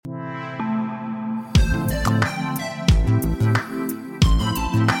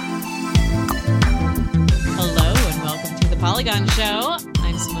Polygon Show.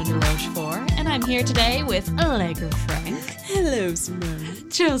 I'm Simone Rochefort, and I'm here today with Allegra Frank. Hello, Simone.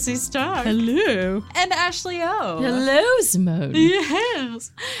 Chelsea Stark. Hello. And Ashley O. Hello, Simone.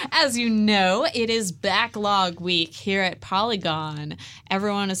 Yes. As you know, it is Backlog Week here at Polygon.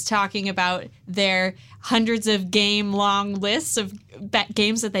 Everyone is talking about their hundreds of game-long lists of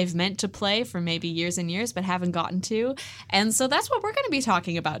games that they've meant to play for maybe years and years but haven't gotten to. And so that's what we're going to be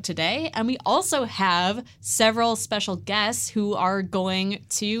talking about today. And we also have several special guests who are going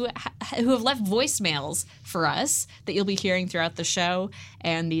to who have left voicemails for us that you'll be hearing throughout the show.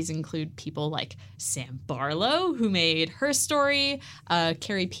 And these include people like Sam Barlow, who made Her Story,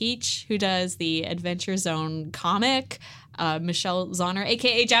 Carrie Peach, who does the Adventure Zone comic, Michelle Zahner,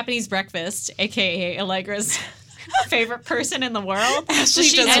 a.k.a. Japanese Breakfast, a.k.a. Allegra's favorite person in the world.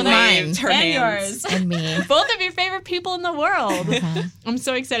 She does mine. Her and yours. And me. Both of your favorite people in the world. Uh-huh. I'm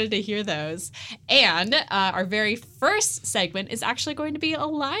so excited to hear those. And our very first segment is actually going to be a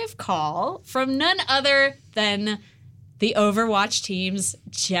live call from none other than the Overwatch team's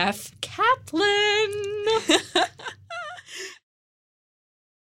Jeff Kaplan.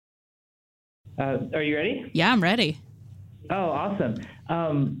 Are you ready? Yeah, I'm ready. Oh, awesome.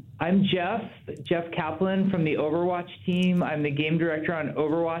 I'm Jeff Kaplan from the Overwatch team. I'm the game director on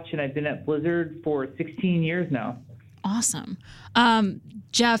Overwatch, and I've been at Blizzard for 16 years now. Awesome.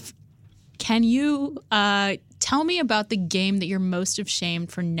 Jeff, can you tell me about the game that you're most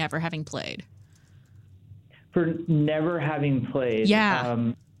ashamed for never having played? For never having played?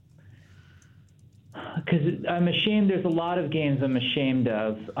 Yeah. Because I'm ashamed. There's a lot of games I'm ashamed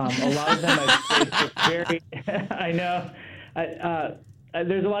of. A lot of them I've played for very... I know.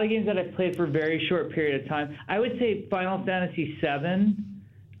 There's a lot of games that I've played for a very short period of time. I would say Final Fantasy VII,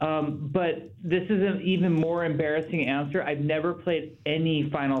 but this is an even more embarrassing answer. I've never played any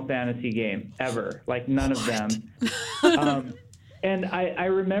Final Fantasy game, ever. Like, none of them. And I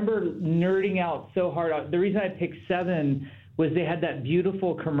remember nerding out so hard. The reason I picked 7 was they had that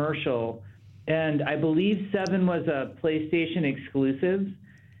beautiful commercial, and I believe 7 was a PlayStation exclusive,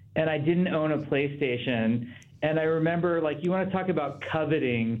 and I didn't own a PlayStation. And I remember, like, you want to talk about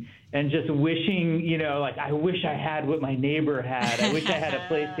coveting and just wishing, you know, like, I wish I had what my neighbor had. I wish I had a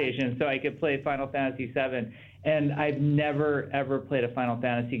PlayStation so I could play Final Fantasy VII. And I've never, ever played a Final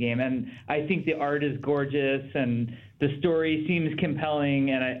Fantasy game. And I think the art is gorgeous and the story seems compelling,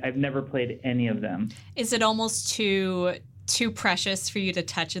 and I've never played any of them. Is it almost too precious for you to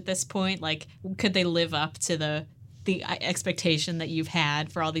touch at this point? Like, could they live up to the expectation that you've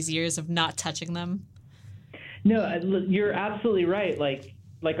had for all these years of not touching them? No, you're absolutely right.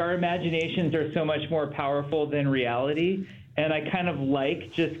 Like our imaginations are so much more powerful than reality, and I kind of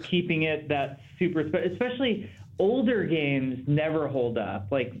like just keeping it that super, especially older games never hold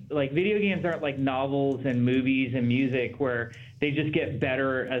up. Like video games aren't like novels and movies and music where they just get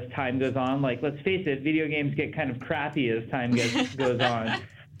better as time goes on. Like, let's face it, video games get kind of crappy as time goes on.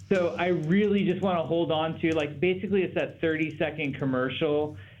 So I really just want to hold on to, like, basically it's that 30-second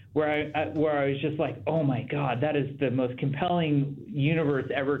commercial where I was just like, oh my God, that is the most compelling universe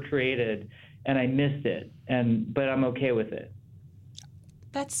ever created, and I missed it. But I'm okay with it.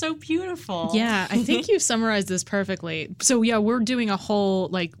 That's so beautiful. Yeah, I think you summarized this perfectly. So yeah, we're doing a whole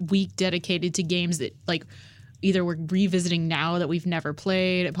week dedicated to games that either we're revisiting now that we've never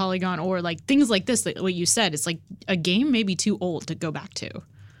played at Polygon, or things like this, like what you said. It's like a game may be too old to go back to.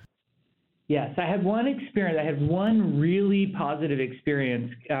 Yes, I had one experience. I had one really positive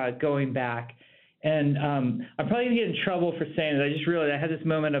experience going back, and I'm probably going to get in trouble for saying it. I just realized I had this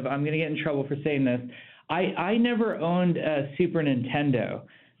moment of I'm going to get in trouble for saying this. I never owned a Super Nintendo,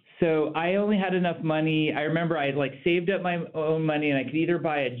 so I only had enough money. I remember I saved up my own money, and I could either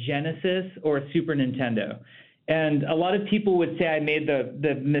buy a Genesis or a Super Nintendo. And a lot of people would say I made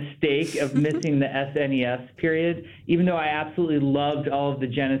the mistake of missing the SNES period, even though I absolutely loved all of the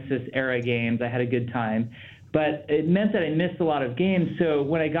Genesis era games. I had a good time. But it meant that I missed a lot of games. So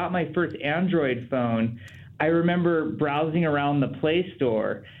when I got my first Android phone, I remember browsing around the Play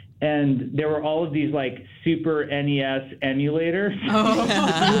Store, and there were all of these Super NES emulators.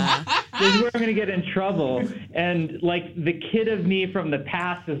 Oh. This is where I'm going to get in trouble. And the kid of me from the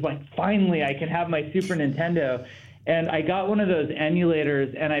past is finally I can have my Super Nintendo. And I got one of those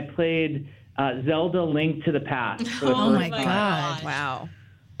emulators, and I played Zelda Link to the Past for the Oh first my time. God. Wow.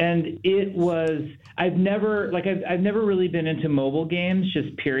 And it was, I've never really been into mobile games,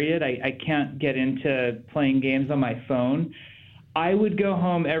 just period. I can't get into playing games on my phone. I would go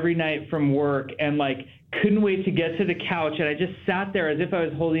home every night from work and couldn't wait to get to the couch, and I just sat there as if I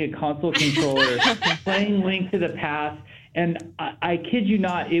was holding a console controller, playing Link to the Past, And I kid you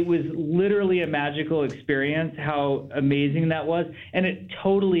not, it was literally a magical experience how amazing that was. And it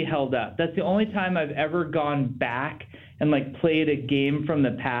totally held up. That's the only time I've ever gone back and like played a game from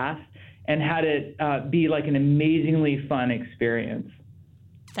the past and had it be like an amazingly fun experience.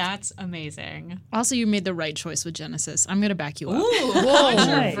 That's amazing. Also, you made the right choice with Genesis. I'm gonna back you up. Ooh,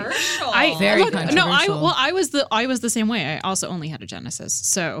 controversial. Very controversial. No, I was the same way. I also only had a Genesis,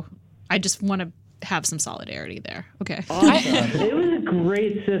 so I just want to have some solidarity there. Okay. Awesome. It was a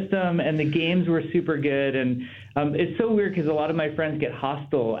great system, and the games were super good. And it's so weird because a lot of my friends get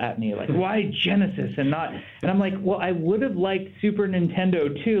hostile at me, like, why Genesis and not? And I'm like, well, I would have liked Super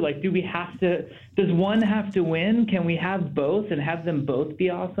Nintendo too. Like, do we have to? Does one have to win? Can we have both and have them both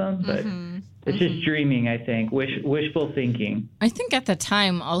be awesome? But it's just dreaming, I think, wishful thinking. I think at the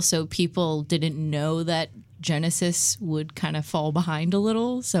time also people didn't know that Genesis would kind of fall behind a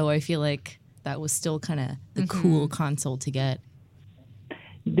little, so I feel like that was still kind of the cool console to get.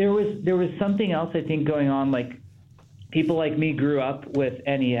 There was something else I think going on. Like, people like me grew up with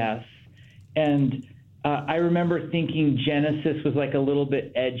NES, and I remember thinking Genesis was like a little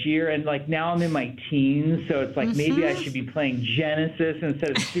bit edgier. And like now I'm in my teens, so it's like maybe I should be playing Genesis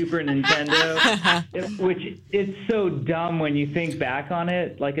instead of Super Nintendo, which it's so dumb when you think back on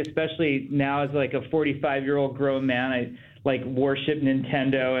it. Like, especially now as like a 45-year-old grown man, I like worship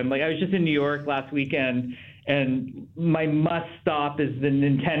Nintendo. And like I was just in New York last weekend, and my must stop is the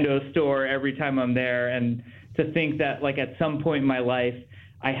Nintendo store every time I'm there. And to think that like at some point in my life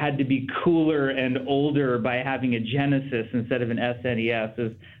I had to be cooler and older by having a Genesis instead of an SNES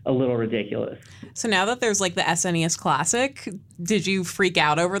is a little ridiculous. So now that there's like the SNES Classic, did you freak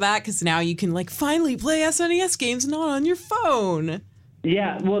out over that? Because now you can like finally play SNES games not on your phone.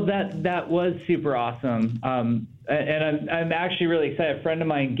 Yeah, well, that was super awesome. And I'm actually really excited. A friend of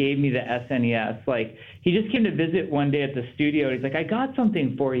mine gave me the SNES. Like, he just came to visit one day at the studio. And he's like, I got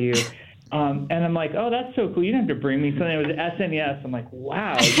something for you. And I'm like, oh, that's so cool. You don't have to bring me something. It was SNES. I'm like,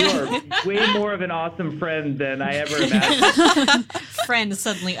 wow, you are way more of an awesome friend than I ever imagined. Friend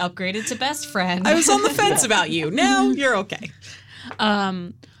suddenly upgraded to best friend. I was on the fence about you. Now you're okay.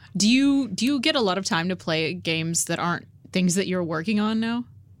 Do you get a lot of time to play games that aren't things that you're working on now?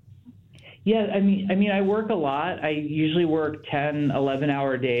 Yeah, I mean, I work a lot. I usually work 10,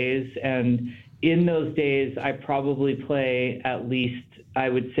 11-hour days, and in those days, I probably play at least, I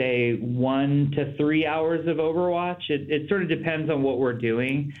would say, 1 to 3 hours of Overwatch. It sort of depends on what we're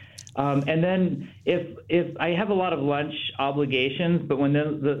doing. And then if I have a lot of lunch obligations, but when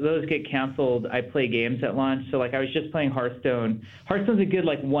those get canceled, I play games at lunch. So like I was just playing Hearthstone. Hearthstone's a good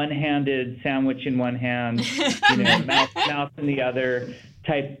like one-handed sandwich in one hand, mouse in the other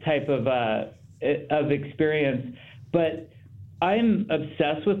type of experience. But I'm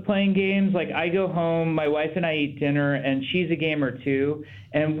obsessed with playing games. Like, I go home, my wife and I eat dinner, and she's a gamer too,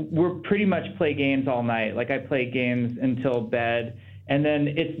 and we're pretty much play games all night. Like, I play games until bed, and then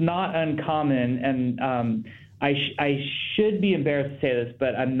it's not uncommon, and I should be embarrassed to say this,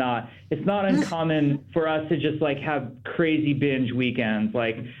 but I'm not. It's not uncommon for us to just like have crazy binge weekends.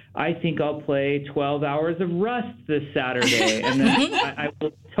 Like, I think I'll play 12 hours of Rust this Saturday, and then I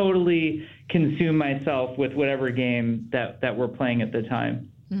will totally consume myself with whatever game that we're playing at the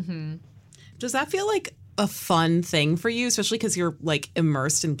time. Mm-hmm. Does that feel like a fun thing for you, especially because you're like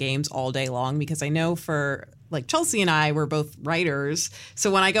immersed in games all day long? Because I know for like Chelsea and I, we're both writers.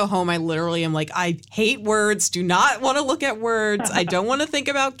 So when I go home, I literally am like, I hate words, do not want to look at words. I don't want to think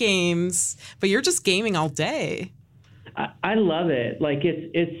about games, but you're just gaming all day. I love it. Like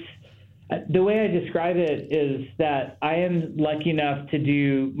it's the way I describe it is that I am lucky enough to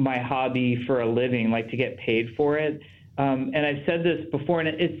do my hobby for a living, like to get paid for it. And I've said this before, and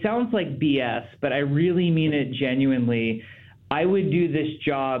it sounds like BS, but I really mean it genuinely. I would do this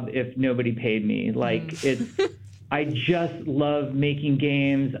job if nobody paid me. Like I just love making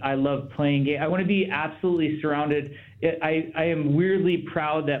games. I love playing games. I want to be absolutely surrounded. I am weirdly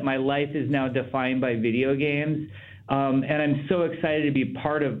proud that my life is now defined by video games. And I'm so excited to be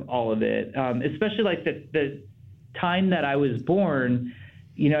part of all of it, especially like the time that I was born.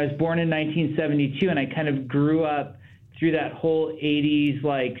 You know, I was born in 1972, and I kind of grew up through that whole 80s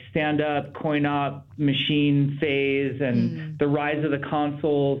like stand-up coin-op machine phase and the rise of the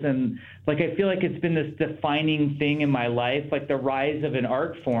consoles. And like I feel like it's been this defining thing in my life, like the rise of an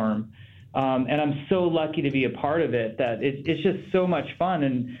art form. And I'm so lucky to be a part of it that it's just so much fun.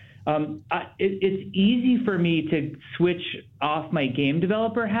 And it's easy for me to switch off my game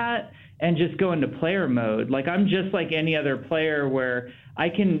developer hat and just go into player mode. Like, I'm just like any other player where I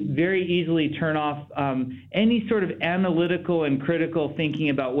can very easily turn off any sort of analytical and critical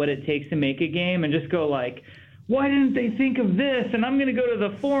thinking about what it takes to make a game and just go like, why didn't they think of this? And I'm going to go to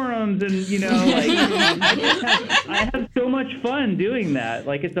the forums and, you know, like, I have so much fun doing that.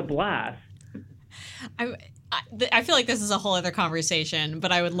 Like, it's a blast. I feel like this is a whole other conversation,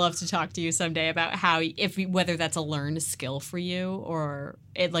 but I would love to talk to you someday about whether that's a learned skill for you or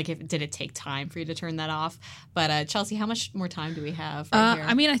did it take time for you to turn that off? But Chelsea, how much more time do we have? Right here?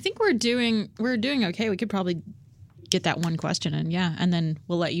 I mean, I think we're doing okay. We could probably get that one question in, and then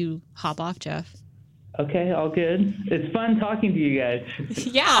we'll let you hop off, Jeff. Okay, all good. It's fun talking to you guys.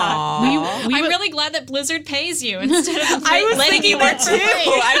 Yeah. I'm really glad that Blizzard pays you instead of I was letting thinking you that work too. for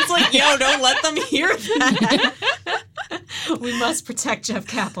free. I was like, yo, don't let them hear that. We must protect Jeff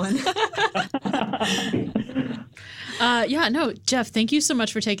Kaplan. Jeff, thank you so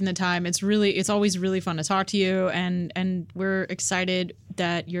much for taking the time. It's always really fun to talk to you, and we're excited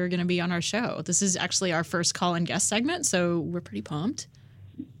that you're going to be on our show. This is actually our first call-in guest segment, so we're pretty pumped.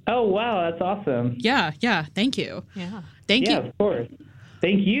 Oh, wow, that's awesome. Yeah, thank you. Yeah. Thank you. Yeah, of course.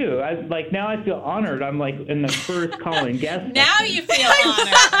 Thank you. Now I feel honored. I'm like in the first call-in guest. Now you feel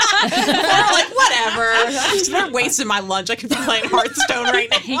honored. We're like, whatever. They're wasting my lunch. I could be playing Hearthstone right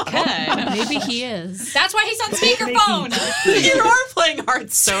now. He could. Maybe he is. That's why he's on speakerphone. You are playing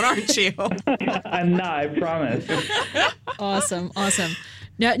Hearthstone, aren't you? I'm not, I promise. Awesome.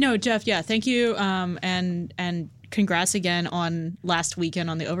 No, Jeff, thank you. And congrats again on last weekend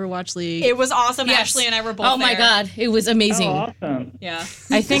on the Overwatch League. It was awesome. Yes. Ashley and I were both Oh my there. God, it was amazing. Oh, awesome. Yeah.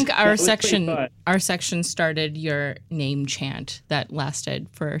 I think our was pretty fun. section started your name chant that lasted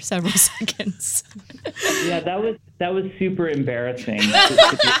for several seconds. Yeah, that was super embarrassing.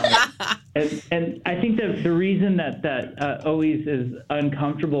 To be honest. And I think that the reason that always is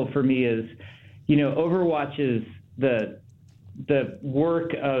uncomfortable for me is, you know, Overwatch is the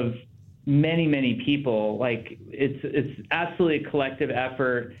work of many people. Like it's absolutely a collective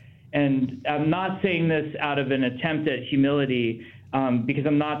effort, and I'm not saying this out of an attempt at humility, because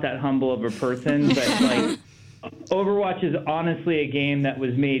I'm not that humble of a person, but like Overwatch is honestly a game that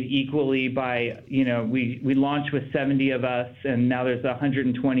was made equally by, you know, we launched with 70 of us and now there's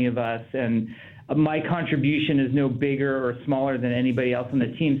 120 of us, and my contribution is no bigger or smaller than anybody else on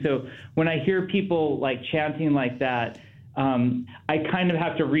the team. So when I hear people like chanting like that, I kind of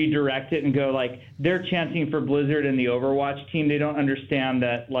have to redirect it and go like, they're chanting for Blizzard and the Overwatch team. They don't understand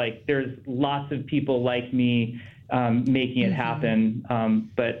that like there's lots of people like me making it happen.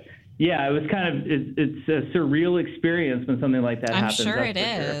 But yeah, it was it's a surreal experience when something like that happens. I'm sure it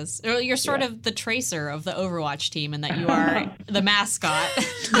is. You're sort of the Tracer of the Overwatch team, and that you are the mascot,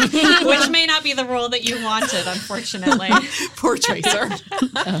 which may not be the role that you wanted, unfortunately. Poor Tracer.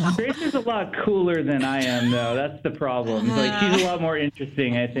 Tracer's a lot cooler than I am, though. That's the problem. Like, she's a lot more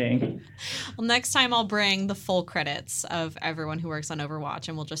interesting, I think. Well, next time I'll bring the full credits of everyone who works on Overwatch,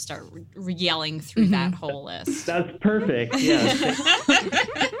 and we'll just start yelling through that whole list. That's perfect. Yeah.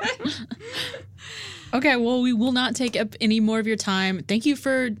 Okay, well, we will not take up any more of your time. Thank you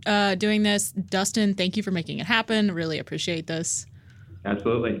for doing this. Dustin, thank you for making it happen. Really appreciate this.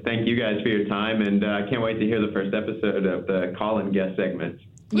 Absolutely. Thank you guys for your time, and I can't wait to hear the first episode of the call-in guest segment.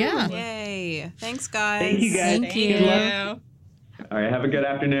 Yeah. Yay. Thanks, guys. Thank you, guys. Thank you. All right, have a good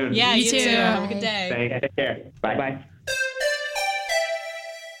afternoon. Yeah, you too. too. Have a good day. Thanks. Take care. Bye. Bye.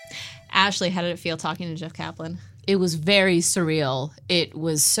 Ashley, how did it feel talking to Jeff Kaplan? It was very surreal. It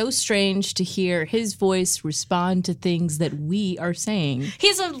was so strange to hear his voice respond to things that we are saying.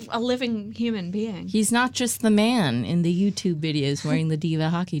 He's a living human being. He's not just the man in the YouTube videos wearing the Diva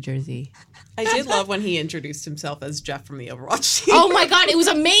hockey jersey. I did love when he introduced himself as Jeff from the Overwatch team. Oh my God, it was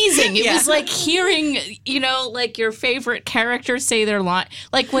amazing. It Yeah. was like hearing, you know, like your favorite character say their line.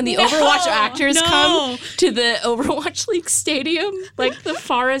 Like when the Overwatch actors come to the Overwatch League stadium, like the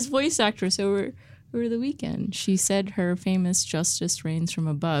Farah's voice actress over the weekend. She said her famous "Justice reigns from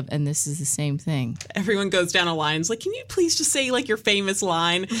above," and this is the same thing. Everyone goes down a line. It's like, can you please just say like your famous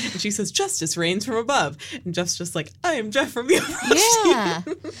line? And she says, "Justice reigns from above." And Jeff's just like, I am Jeff from the Overwatch Yeah.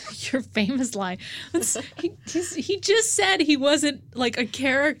 Your famous line. He just said he wasn't like a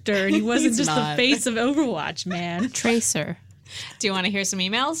character, and he wasn't just not. the face of Overwatch, man. Tracer. Do you want to hear some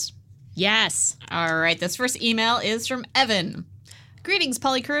emails? Yes. All right, this first email is from Evan. Greetings,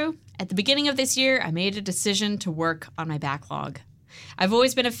 Polycrew. At the beginning of this year, I made a decision to work on my backlog. I've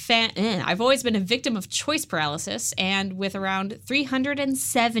always been a victim of choice paralysis, and with around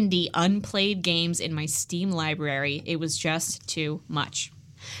 370 unplayed games in my Steam library, it was just too much.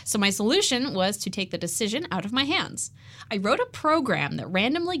 So my solution was to take the decision out of my hands. I wrote a program that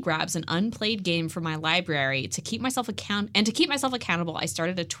randomly grabs an unplayed game from my library to keep myself accountable. I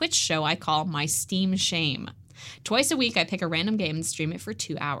started a Twitch show I call My Steam Shame. Twice a week, I pick a random game and stream it for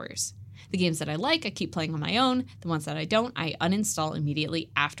 2 hours. The games that I like, I keep playing on my own. The ones that I don't, I uninstall immediately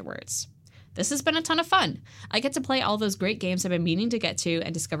afterwards. This has been a ton of fun. I get to play all those great games I've been meaning to get to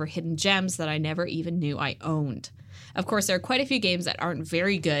and discover hidden gems that I never even knew I owned. Of course, there are quite a few games that aren't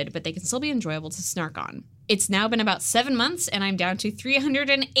very good, but they can still be enjoyable to snark on. It's now been about 7 months, and I'm down to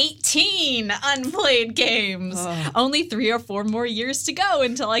 318 unplayed games. Only 3 or 4 more years to go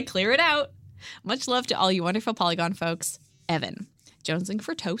until I clear it out. Much love to all you wonderful Polygon folks. Evan, jonesing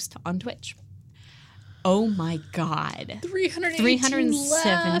for toast on Twitch. Oh my God.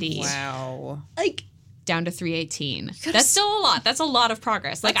 370. Wow. Like, down to 318. That's still a lot. That's a lot of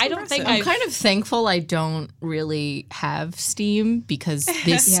progress. Like, I don't think I'm kind of thankful I don't really have Steam because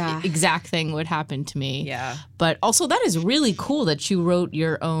this exact thing would happen to me. Yeah. But also, that is really cool that you wrote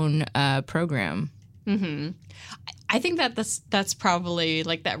your own program. Mm-hmm. I think that that's probably,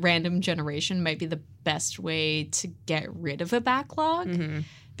 like, that random generation might be the best way to get rid of a backlog. Mm-hmm.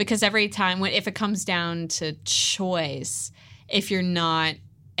 Because every time, if it comes down to choice, if you're not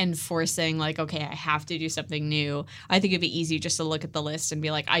enforcing, like, okay, I have to do something new, I think it'd be easy just to look at the list and be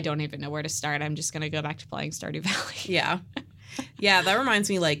like, I don't even know where to start. I'm just going to go back to playing Stardew Valley. Yeah. Yeah, that reminds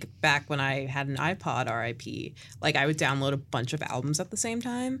me, like, back when I had an iPod, RIP, like, I would download a bunch of albums at the same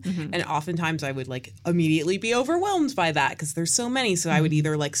time, mm-hmm. and oftentimes I would, like, immediately be overwhelmed by that because there's so many, so I would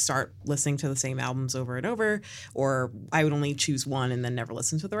either, like, start listening to the same albums over and over, or I would only choose one and then never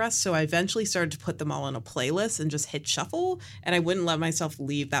listen to the rest, so I eventually started to put them all in a playlist and just hit shuffle, and I wouldn't let myself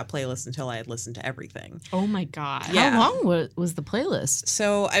leave that playlist until I had listened to everything. Oh my God. Yeah. How long was the playlist?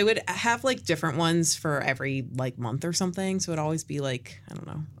 So I would have, like, different ones for every, like, month or something, so it'd always be, like, I don't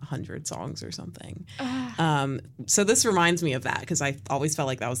know, 100 songs or something. So this reminds me of that because I always felt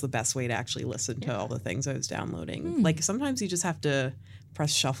like that was the best way to actually listen to all the things I was downloading. Like, sometimes you just have to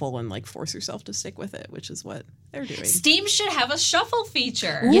press shuffle and, like, force yourself to stick with it, which is what they're doing. Steam should have a shuffle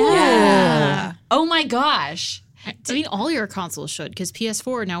feature. Yeah. Oh my gosh. I mean, all your consoles should, because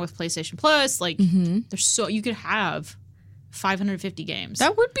PS4 now with PlayStation Plus, like, there's so you could have 550 games.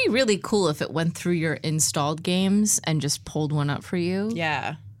 That would be really cool if it went through your installed games and just pulled one up for you.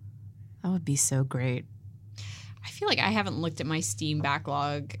 Yeah. That would be so great. I feel like I haven't looked at my Steam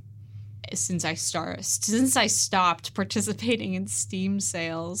backlog since I stopped participating in Steam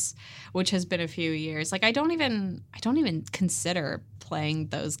sales, which has been a few years. Like, I don't even consider playing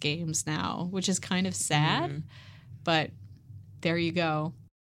those games now, which is kind of sad. But there you go.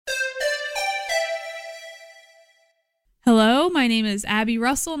 Hello, my name is Abby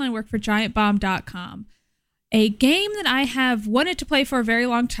Russell and I work for GiantBomb.com. A game that I have wanted to play for a very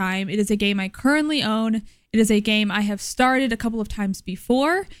long time. It is a game I currently own. It is a game I have started a couple of times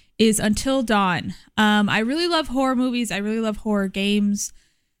before. Is Until Dawn. I really love horror movies. I really love horror games.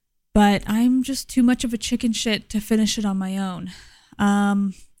 But I'm just too much of a chicken shit to finish it on my own.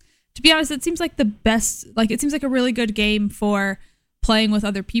 To be honest, it seems like the best, like, it seems like a really good game for playing with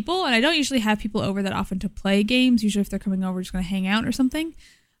other people, and I don't usually have people over that often to play games. Usually if they're coming over, just going to hang out or something.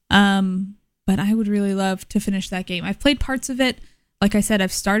 But I would really love to finish that game. I've played parts of it. Like I said,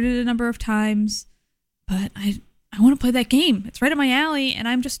 I've started a number of times, but I want to play that game. It's right up my alley, and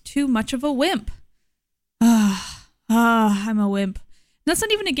I'm just too much of a wimp. I'm a wimp. And that's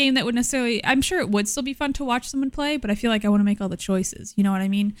not even a game that would necessarily, I'm sure it would still be fun to watch someone play, but I feel like I want to make all the choices. You know what I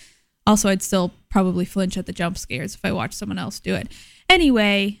mean? Also, I'd still probably flinch at the jump scares if I watched someone else do it.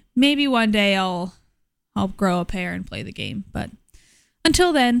 Anyway, maybe one day I'll grow a pair and play the game. But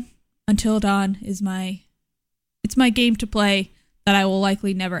until then, Until Dawn is my game to play that I will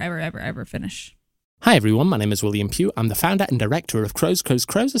likely never, ever, ever, ever finish. Hi everyone, my name is William Pugh. I'm the founder and director of Crows,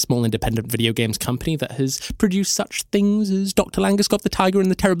 a small independent video games company that has produced such things as Dr. Langoscott the Tiger and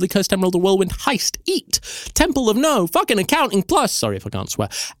the Terribly Cursed Emerald, the Whirlwind Heist, Eat, Temple of No, fucking Accounting Plus, sorry if I can't swear.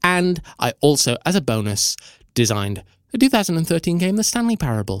 And I also, as a bonus, designed a 2013 game, The Stanley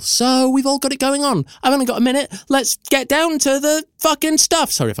Parable. So we've all got it going on. I've only got a minute. Let's get down to the fucking stuff.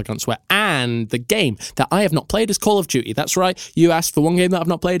 Sorry if I can't swear. And the game that I have not played is Call of Duty. That's right. You asked for one game that I've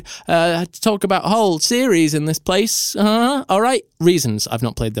not played. To talk about a whole series in this place. All right. Reasons I've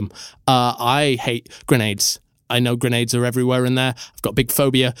not played them. I hate grenades. I know grenades are everywhere in there. I've got big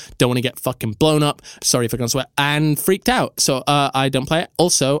phobia. Don't want to get fucking blown up. Sorry if I can't swear. And freaked out. So I don't play it.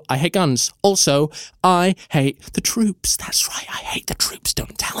 Also, I hate guns. Also, I hate the troops. That's right. I hate the troops.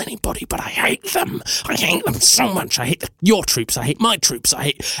 Don't tell anybody, but I hate them. I hate them so much. I hate your troops. I hate my troops. I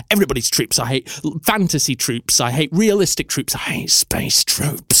hate everybody's troops. I hate fantasy troops. I hate realistic troops. I hate space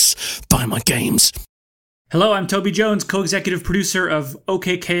troops. Buy my games. Hello, I'm Toby Jones, co-executive producer of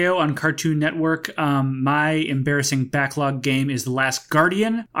OKKO on Cartoon Network. My embarrassing backlog game is The Last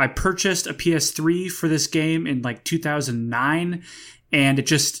Guardian. I purchased a PS3 for this game in like 2009, And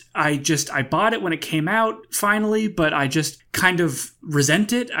I bought it when it came out finally, but I just kind of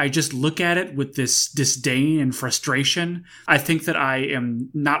resent it. I just look at it with this disdain and frustration. I think that I am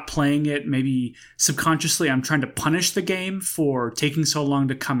not playing it. Maybe subconsciously I'm trying to punish the game for taking so long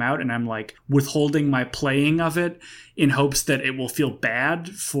to come out, and I'm like withholding my playing of it in hopes that it will feel bad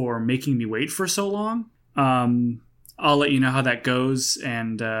for making me wait for so long. I'll let you know how that goes,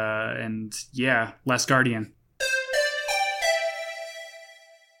 and yeah, Last Guardian.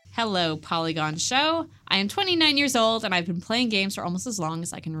 Hello, Polygon Show. I am 29 years old, and I've been playing games for almost as long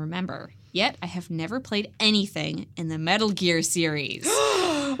as I can remember. Yet, I have never played anything in the Metal Gear series,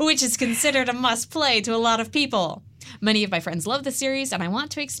 which is considered a must-play to a lot of people. Many of my friends love the series, and I want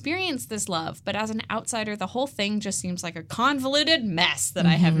to experience this love, but as an outsider, the whole thing just seems like a convoluted mess that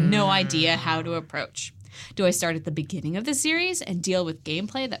I have no idea how to approach. Do I start at the beginning of the series and deal with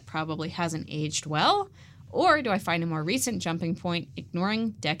gameplay that probably hasn't aged well? Or do I find a more recent jumping point,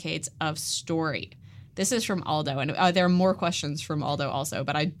 ignoring decades of story? This is from Aldo, and there are more questions from Aldo also,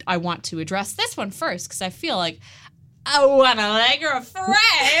 but I want to address this one first because I feel like one Allegra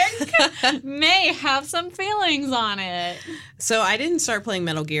Frank may have some feelings on it. So I didn't start playing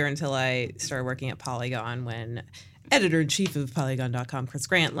Metal Gear until I started working at Polygon when editor-in-chief of Polygon.com, Chris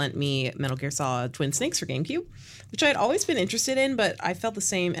Grant, lent me Metal Gear Solid Twin Snakes for GameCube, which I had always been interested in, but I felt the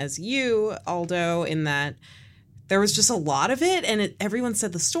same as you, Aldo, in that there was just a lot of it, and everyone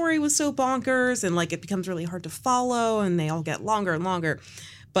said the story was so bonkers, and like it becomes really hard to follow, and they all get longer and longer.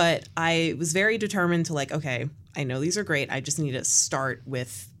 But I was very determined to like, okay, I know these are great, I just need to start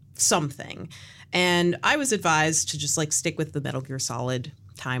with something. And I was advised to just like stick with the Metal Gear Solid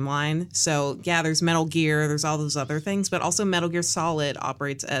timeline. So yeah, there's Metal Gear, there's all those other things, but also Metal Gear Solid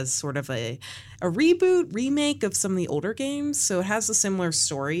operates as sort of a reboot, remake of some of the older games. So it has a similar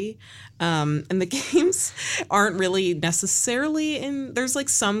story. And the games aren't really necessarily there's like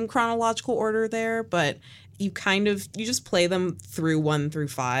some chronological order there, but you just play them through 1 through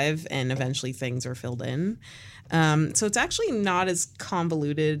 5 and eventually things are filled in. So it's actually not as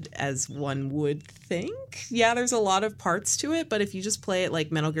convoluted as one would think. Yeah, there's a lot of parts to it, but if you just play it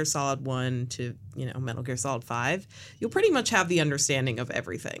like Metal Gear Solid 1 to, Metal Gear Solid 5, you'll pretty much have the understanding of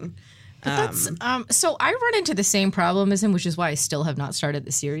everything. But that's, so I run into the same problem as him, which is why I still have not started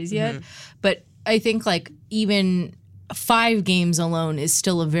the series yet. Mm-hmm. But I think like even 5 games alone is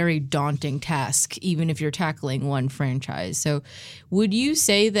still a very daunting task, even if you're tackling one franchise. So would you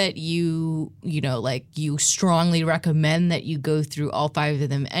say that you strongly recommend that you go through all 5 of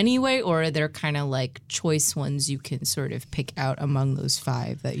them anyway, or are there kind of like choice ones you can sort of pick out among those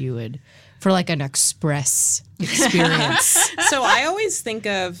 5 that you would, for like an express experience? So I always think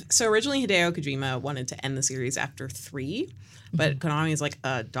originally Hideo Kojima wanted to end the series after 3. But Konami is like,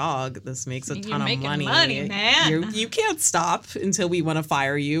 dog, this makes a ton of money. Man. You can't stop until we want to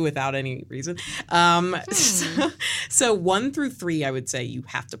fire you without any reason. So 1 through 3, I would say you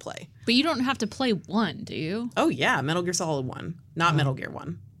have to play. But you don't have to play 1, do you? Oh, yeah. Metal Gear Solid 1. Not Metal Gear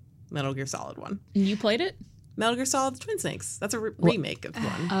 1. Metal Gear Solid 1. And you played it? Metal Gear Solid Twin Snakes. That's a remake of 1.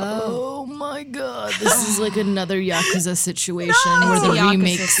 Oh my god. This is like another Yakuza situation where the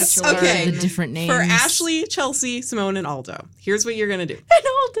remakes are the different names. For Ashley, Chelsea, Simone, and Aldo, here's what you're going to do.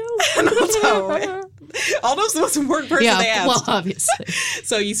 And Aldo. Aldo's the most important person they asked. Well, obviously.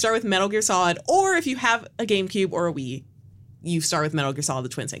 So you start with Metal Gear Solid, or if you have a GameCube or a Wii, you start with Metal Gear Solid the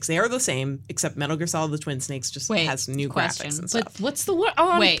Twin Snakes. They are the same, except Metal Gear Solid the Twin Snakes just has new graphics and stuff. But what's the word?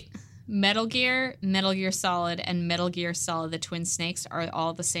 Wait. Metal Gear, Metal Gear Solid, and Metal Gear Solid the Twin Snakes are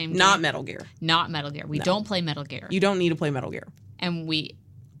all the same game? Not Metal Gear. Not Metal Gear. We don't play Metal Gear. You don't need to play Metal Gear. And we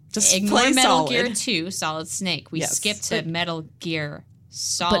just ignore play Metal Solid. Gear 2, Solid Snake. We skip to Metal Gear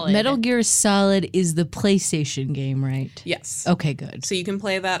Solid. But Metal Gear Solid is the PlayStation game, right? Yes. Okay, good. So you can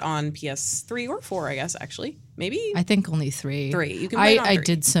play that on PS3 or 4, I guess, actually. Maybe? I think only 3. 3. You can play it on 3. I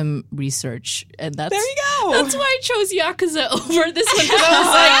did some research, and that's... There you go! That's why I chose Yakuza over this one, because I was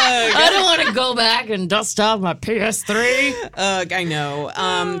like, I don't want to go back and dust off my PS3. I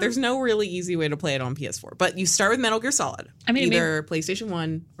know. There's no really easy way to play it on PS4, but you start with Metal Gear Solid. Either PlayStation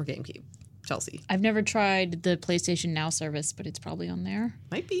 1 or GameCube. Chelsea. I've never tried the PlayStation Now service, but it's probably on there.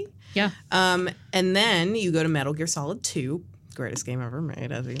 Might be. Yeah. And then you go to Metal Gear Solid 2, greatest game ever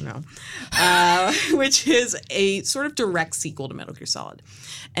made, as you know, which is a sort of direct sequel to Metal Gear Solid.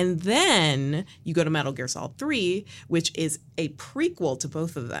 And then you go to Metal Gear Solid 3, which is a prequel to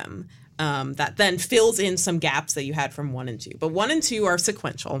both of them, that then fills in some gaps that you had from 1 and 2. But 1 and 2 are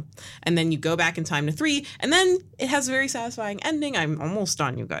sequential, and then you go back in time to 3, and then it has a very satisfying ending. I'm almost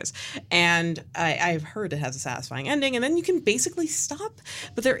done, you guys. And I've heard it has a satisfying ending, and then you can basically stop.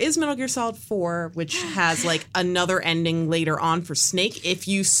 But there is Metal Gear Solid 4, which has like another ending later on for Snake, if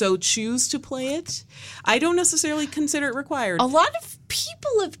you so choose to play it. I don't necessarily consider it required. A lot of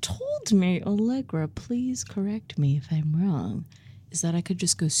people have told me, Allegra, please correct me if I'm wrong, is that I could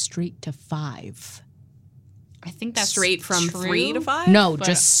just go straight to 5. I think that's Straight from true. 3 to 5? No,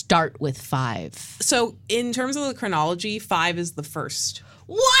 just start with 5. So in terms of the chronology, 5 is the first.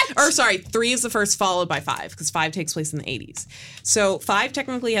 What? Or sorry, 3 is the first, followed by 5, because 5 takes place in the 80s. So 5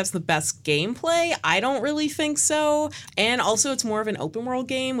 technically has the best gameplay. I don't really think so. And also it's more of an open world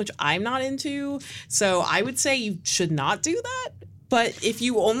game, which I'm not into. So I would say you should not do that. But if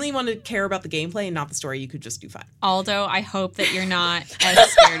you only want to care about the gameplay and not the story, you could just do 5. Aldo, I hope that you're not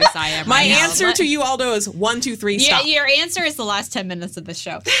as scared as I am. My right now. answer to you, Aldo, is 1, 2, 3, stop. Yeah, your answer is the last 10 minutes of the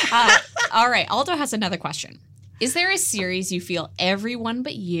show. All right, Aldo has another question. Is there a series you feel everyone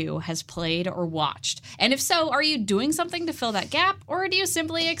but you has played or watched? And if so, are you doing something to fill that gap? Or do you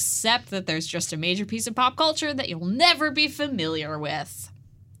simply accept that there's just a major piece of pop culture that you'll never be familiar with?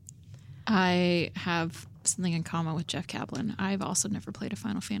 I have something in common with Jeff Kaplan. I've also never played a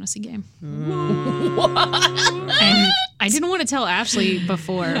Final Fantasy game. What? And I didn't want to tell Ashley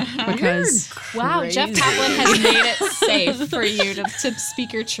before because Wow, Jeff Kaplan has made it safe for you to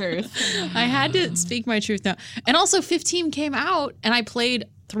speak your truth. I had to speak my truth now. And also 15 came out and I played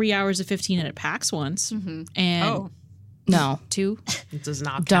 3 hours of 15 at PAX once. And No. 2. It does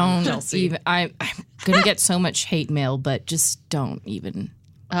not count, Don't Chelsea. even. I'm going to get so much hate mail, but just don't even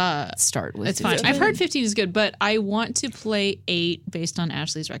start with It's it. fine. I've heard 15 is good, but I want to play 8 based on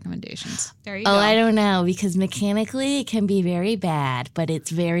Ashley's recommendations. There you go. Oh, I don't know, because mechanically it can be very bad, but it's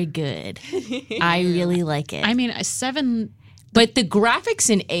very good. I really like it. I mean, 7... But the graphics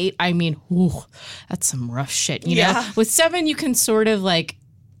in 8, I mean, whew, that's some rough shit, you know? With 7, you can sort of like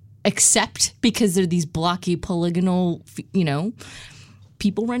accept because they're these blocky polygonal, you know,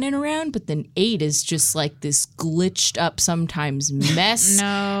 people running around, but then 8 is just like this glitched up sometimes mess.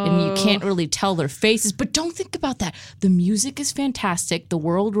 And you can't really tell their faces. But don't think about that. The music is fantastic. The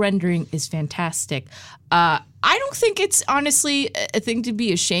world rendering is fantastic. I don't think it's honestly a thing to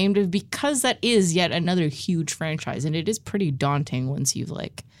be ashamed of because that is yet another huge franchise. And it is pretty daunting once you've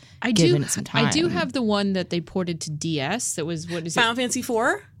like given it some time. I do have the one that they ported to DS that was, what is Final Fantasy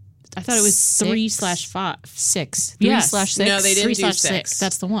 4? I thought it was 3/5. 6. Yes. 3/6? No, they didn't do 3/6. 6.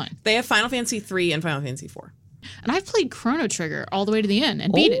 That's the one. They have Final Fantasy 3 and Final Fantasy 4. And I've played Chrono Trigger all the way to the end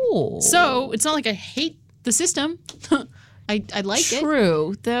and beat it. So it's not like I hate the system. I like it.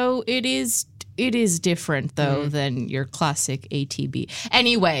 True, though it is different though than your classic ATB.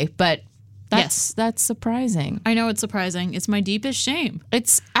 Anyway, but that's surprising. I know it's surprising. It's my deepest shame.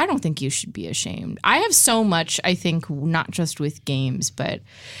 I don't think you should be ashamed. I have so much, I think, not just with games, but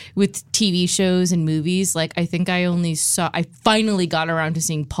with TV shows and movies. Like, I think I finally got around to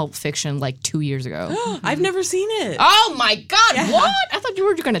seeing Pulp Fiction like 2 years ago. I've never seen it. Oh my God, what? I thought you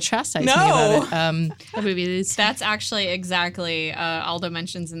were going to chastise me about it. That movie is. That's actually exactly, Aldo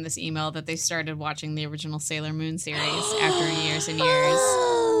mentions in this email that they started watching the original Sailor Moon series after years and years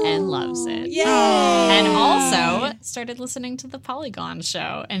and loves it. Yay! And also started listening to the Polygon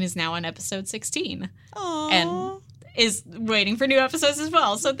show and is now on episode 16. Aww. And is waiting for new episodes as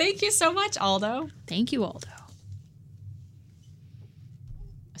well. So thank you so much, Aldo. Thank you, Aldo.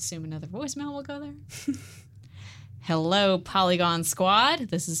 Assume another voicemail will go there. Hello, Polygon Squad.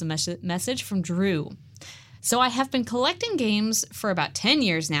 This is a message from Drew. So I have been collecting games for about 10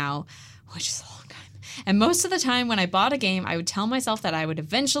 years now, which is a long time. And most of the time when I bought a game, I would tell myself that I would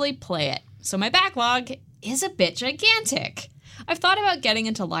eventually play it. So my backlog is a bit gigantic. I've thought about getting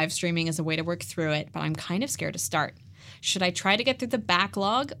into live streaming as a way to work through it, but I'm kind of scared to start. Should I try to get through the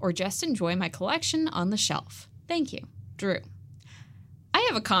backlog or just enjoy my collection on the shelf? Thank you, Drew. I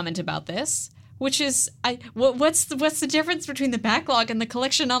have a comment about this, which is, what's the difference between the backlog and the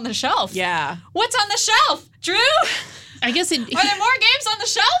collection on the shelf? Yeah. What's on the shelf, Drew? I guess Are there more games on the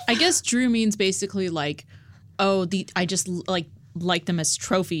shelf? I guess Drew means basically like, I just like them as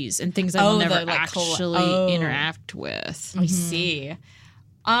trophies and things I will never actually interact with. I see.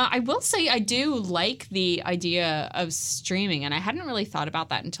 I will say I do like the idea of streaming, and I hadn't really thought about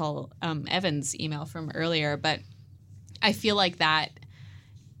that until Evan's email from earlier, but I feel like that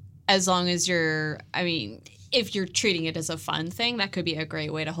as long as if you're treating it as a fun thing, that could be a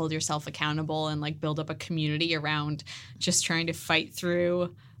great way to hold yourself accountable and like build up a community around just trying to fight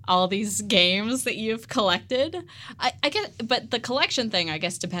through all these games that you've collected. I guess, but the collection thing, I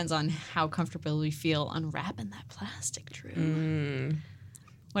guess, depends on how comfortable we feel unwrapping that plastic, Drew.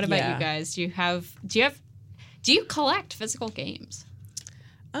 What about you guys? Do you collect physical games?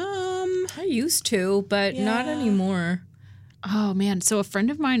 I used to, but not anymore. Oh, man. So a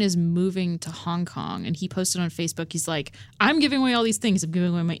friend of mine is moving to Hong Kong, and he posted on Facebook, he's like, I'm giving away all these things. I'm giving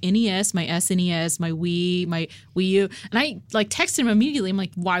away my NES, my SNES, my Wii, my Wii U. And I, like, texted him immediately. I'm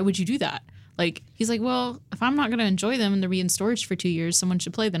like, why would you do that? Like, he's like, well, if I'm not going to enjoy them and they'll be in storage for 2 years, someone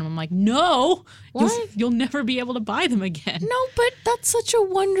should play them. I'm like, no, you'll never be able to buy them again. No, but that's such a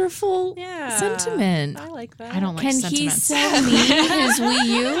wonderful sentiment. I like that. I don't like Can sentiments. he sell me his Wii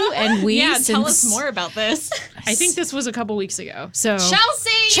U and Wii? Yeah, tell us more about this. I think this was a couple weeks ago. So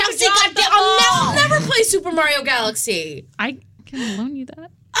Chelsea, goddamn, I'll never play Super Mario Galaxy. I can loan you that. I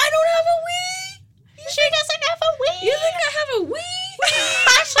don't have a Wii. She doesn't have a Wii. You think I have a Wii?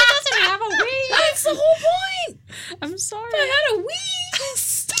 She doesn't have a Wii. That's the whole point. I'm sorry. If I had a Wii.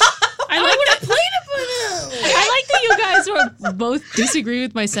 Stop. I would have played it by now. I like that you guys are both disagree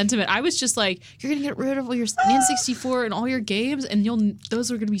with my sentiment. I was just like, you're gonna get rid of all your N64 and all your games, and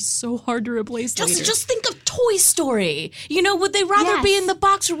those are gonna be so hard to replace later. Just think of Toy Story. You know, would they rather be in the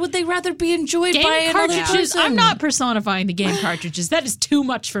box or would they rather be enjoyed Game by another cartridges. person? I'm not personifying the game cartridges. That is too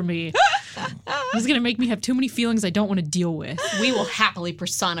much for me. It's gonna make me have too many feelings I don't want to deal with. We will happily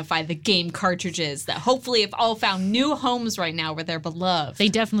personify the game cartridges that hopefully have all found new homes right now where they're beloved. They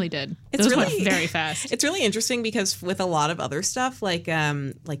definitely did. It's Those really went very fast. It's really interesting because with a lot of other stuff, like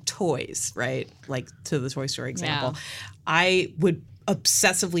toys, right? Like to the Toy Story example, I would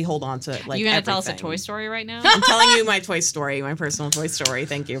obsessively hold on to like. You gonna tell us a everything. Toy Story right now? I'm telling you my Toy Story, my personal Toy Story.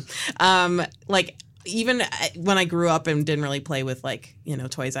 Thank you. Like even when I grew up and didn't really play with like, you know,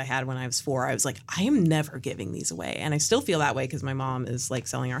 toys I had when I was 4, I was like, I am never giving these away. And I still feel that way because my mom is like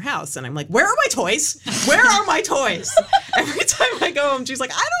selling our house. And I'm like, where are my toys? Where are my toys? Every time I go home, she's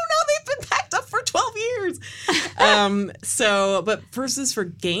like, I don't know. They've been packed up for 12 years. But versus for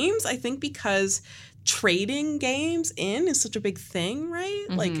games, I think because trading games in is such a big thing, right?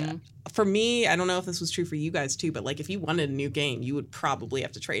 Mm-hmm. Like for me, I don't know if this was true for you guys too, but like if you wanted a new game, you would probably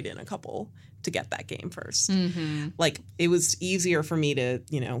have to trade in a couple to get that game first. Mm-hmm. Like it was easier for me to,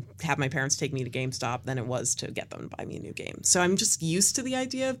 you know, have my parents take me to GameStop than it was to get them to buy me a new game. So I'm just used to the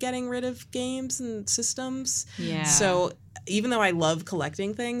idea of getting rid of games and systems. Yeah. So even though I love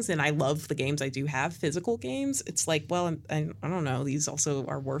collecting things and I love the games I do have, physical games, it's like, well, I don't know, these also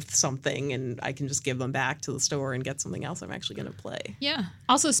are worth something and I can just give them back to the store and get something else I'm actually going to play. Yeah.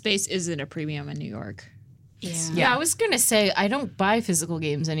 Also, space isn't a premium in New York. Yeah, I was going to say, I don't buy physical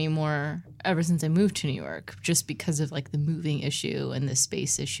games anymore ever since I moved to New York, just because of like the moving issue and the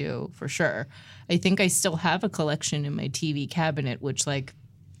space issue for sure. I think I still have a collection in my TV cabinet, which like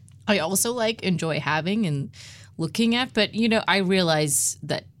I also like enjoy having and looking at. But, you know, I realize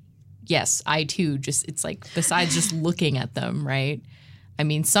that, yes, I too just, it's like besides just looking at them, right? I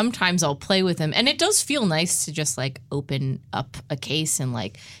mean, sometimes I'll play with them, and it does feel nice to just like open up a case and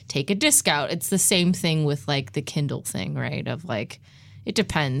like take a disc out. It's the same thing with like the Kindle thing, right? Of like, it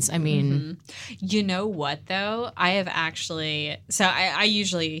depends. I mean, You know what, though? I have actually... So I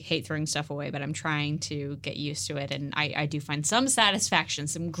usually hate throwing stuff away, but I'm trying to get used to it. And I do find some satisfaction,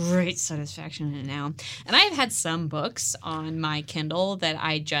 some great satisfaction in it now. And I've had some books on my Kindle that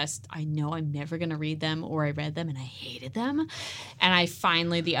I know I'm never going to read them, or I read them and I hated them. And I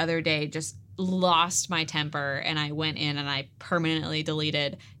finally, the other day, just lost my temper. And I went in and I permanently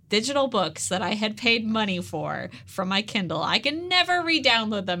deleted digital books that I had paid money for from my Kindle. I can never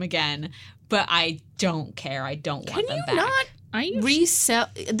re-download them again, but I don't care. I don't want them back. can you not resell?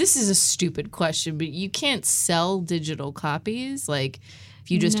 This is a stupid question, but you can't sell digital copies. Like, if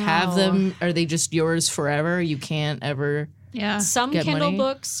you just have them, are they just yours forever? You can't ever. Yeah. Some get Kindle money?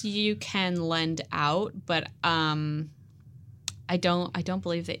 books you can lend out, but I don't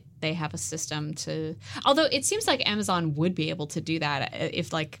believe that they have a system to. Although it seems like Amazon would be able to do that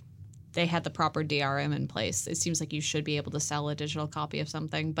if like they had the proper DRM in place. It seems like you should be able to sell a digital copy of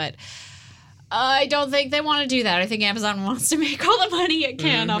something, but I don't think they want to do that. I think Amazon wants to make all the money it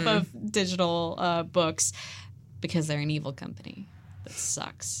can off of digital books because they're an evil company that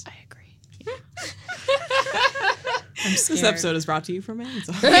sucks. I agree. I'm scared. This episode is brought to you from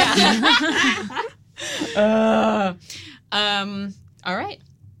Amazon. All right.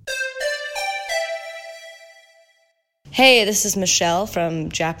 Hey, this is Michelle from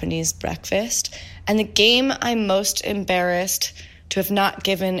Japanese Breakfast, and the game I'm most embarrassed to have not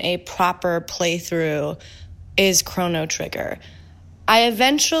given a proper playthrough is Chrono Trigger. I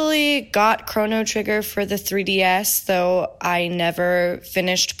eventually got Chrono Trigger for the 3DS, though I never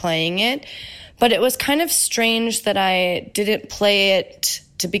finished playing it. But it was kind of strange that I didn't play it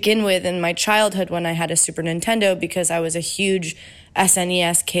to begin with in my childhood when I had a Super Nintendo, because I was a huge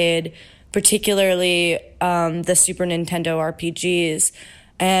SNES kid, particularly the Super Nintendo RPGs.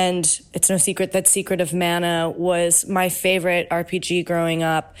 And it's no secret that Secret of Mana was my favorite RPG growing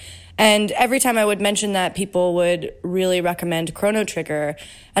up. And every time I would mention that, people would really recommend Chrono Trigger.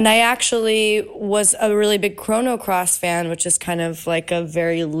 And I actually was a really big Chrono Cross fan, which is kind of like a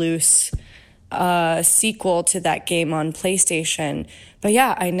very loose sequel to that game on PlayStation. But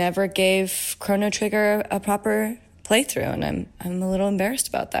yeah, I never gave Chrono Trigger a proper playthrough, and I'm a little embarrassed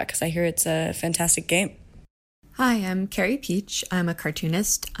about that because I hear it's a fantastic game. Hi, I'm Carrie Peach. I'm a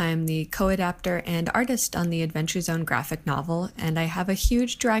cartoonist. I'm the co-adapter and artist on the Adventure Zone graphic novel, and I have a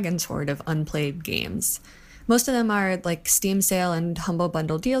huge dragon's hoard of unplayed games. Most of them are like Steam sale and Humble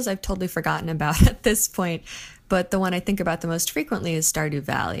Bundle deals I've totally forgotten about at this point, but the one I think about the most frequently is Stardew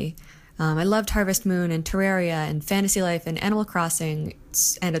Valley. I loved Harvest Moon and Terraria and Fantasy Life and Animal Crossing,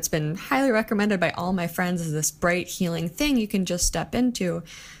 and it's been highly recommended by all my friends as this bright, healing thing you can just step into.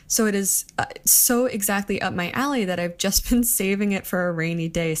 So it is so exactly up my alley that I've just been saving it for a rainy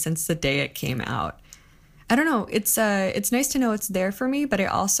day since the day it came out. I don't know, it's nice to know it's there for me, but I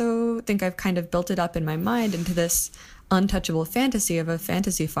also think I've kind of built it up in my mind into this untouchable fantasy of a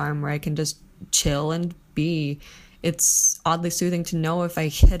fantasy farm where I can just chill and be. It's oddly soothing to know if I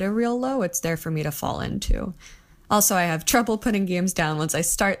hit a real low, it's there for me to fall into. Also, I have trouble putting games down once I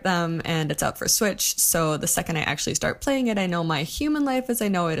start them, and it's out for Switch, so the second I actually start playing it, I know my human life as I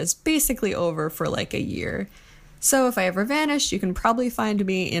know it is basically over for like a year. So if I ever vanish, you can probably find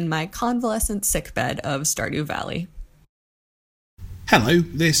me in my convalescent sickbed of Stardew Valley. Hello,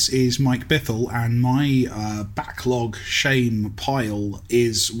 this is Mike Bithell, and my backlog shame pile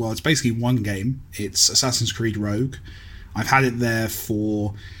is, well, it's basically one game. It's Assassin's Creed Rogue. I've had it there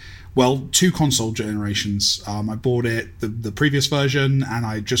for, well, 2 console generations. I bought it, the previous version, and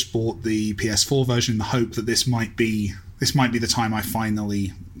I just bought the PS4 version in the hope that this might be the time I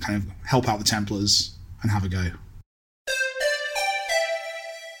finally kind of help out the Templars and have a go.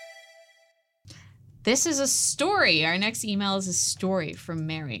 This is a story. Our next email is a story from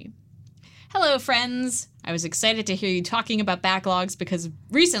Mary. Hello, friends. I was excited to hear you talking about backlogs because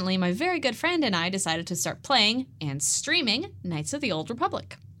recently my very good friend and I decided to start playing and streaming Knights of the Old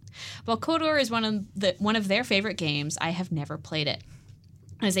Republic. While KOTOR is one of their favorite games, I have never played it.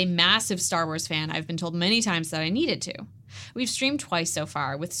 As a massive Star Wars fan, I've been told many times that I needed to. We've streamed twice so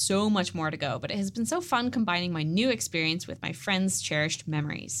far, with so much more to go, but it has been so fun combining my new experience with my friends' cherished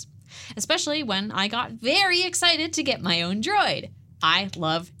memories. Especially when I got very excited to get my own droid. I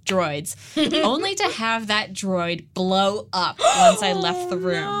love droids. Only to have that droid blow up once I left the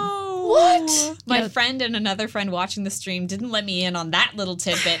room. No. What? My friend and another friend watching the stream didn't let me in on that little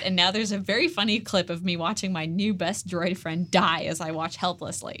tidbit, and now there's a very funny clip of me watching my new best droid friend die as I watch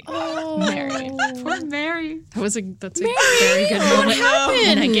helplessly. Oh. Mary. Poor Mary. That's a very good moment. What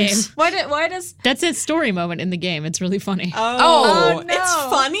happened? In a game. Why does... That's a story moment in the game. It's really funny. Oh, no. It's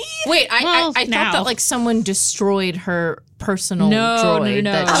funny? Wait, I thought now. that like someone destroyed her personal No, droid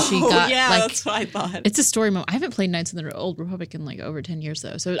no. that she got. yeah, like, that's what I thought. It's a story moment. I haven't played Knights of the Old Republic in like over 10 years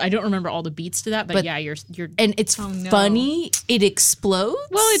though, so I don't remember all the beats to that. But yeah, you're and it's funny. It explodes.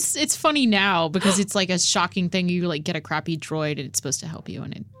 well, it's funny now because it's like a shocking thing. You like get a crappy droid and it's supposed to help you,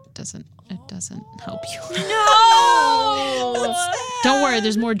 and it doesn't help you. No. Don't worry,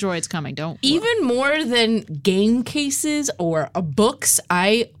 there's more droids coming. Don't Even more than game cases or books,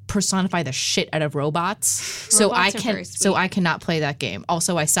 I personify the shit out of robots. So I cannot play that game.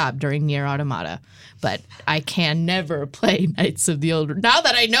 Also, I sobbed during Nier Automata, but I can never play Knights of the Old. Now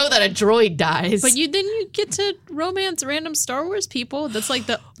that I know that a droid dies. But you get to romance random Star Wars people. That's like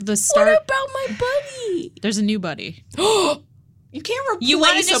the start. What about my buddy? There's a new buddy. You can't replace You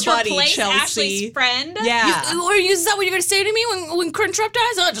want to a just buddy, replace Chelsea. Ashley's friend? Yeah. Is that what you're going to say to me when Crunchrup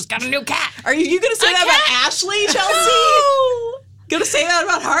dies? Oh, I just got a new cat. Are you going to say that about Ashley, Chelsea? Going to say that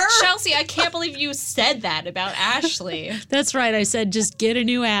about her? Chelsea, I can't believe you said that about Ashley. That's right. I said just get a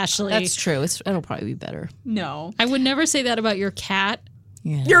new Ashley. That's true. It'll probably be better. No. I would never say that about your cat.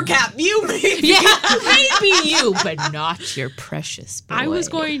 Yeah. Your cat, you maybe. Yeah, maybe you, but not your precious boy. I was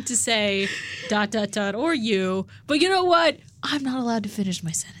going to say ... or you, but you know what? I'm not allowed to finish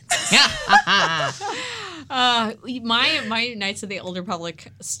my sentence. My Knights of the Old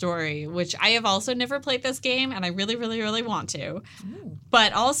Republic story, which I have also never played this game, and I really, really, really want to. Ooh.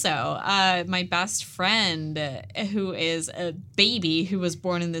 But also, my best friend, who is a baby who was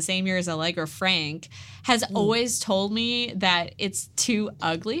born in the same year as Allegra Frank, has always told me that it's too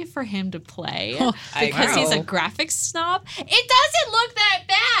ugly for him to play because he's a graphics snob. It doesn't look that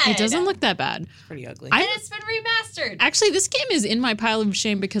bad. It doesn't look that bad. Pretty ugly. And it's been remastered. Actually, this game is in my pile of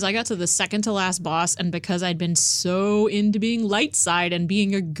shame because I got to the second to last boss, and because I'd been so into being light side and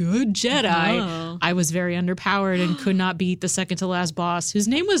being a good Jedi, I was very underpowered and could not beat the second to last boss, whose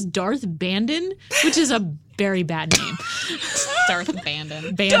name was Darth Bandon, which is a very bad name. Darth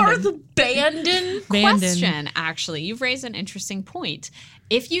Bandon. Darth Bandon? Question, actually. You've raised an interesting point.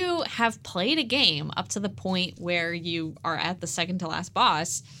 If you have played a game up to the point where you are at the second to last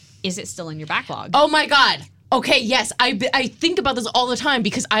boss, is it still in your backlog? Oh my God. Okay, yes. I think about this all the time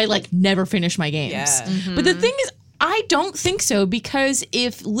because I never finish my games. Yeah. Mm-hmm. But the thing is, I don't think so, because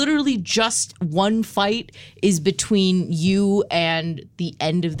if literally just one fight is between you and the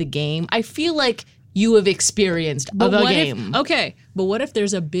end of the game, I feel like you have experienced the game. But what if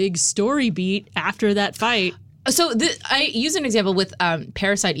there's a big story beat after that fight? So I use an example with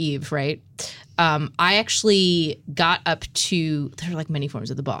Parasite Eve, right? I actually got up to, there are many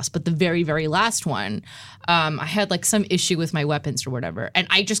forms of the boss, but the very, very last one, I had some issue with my weapons or whatever, and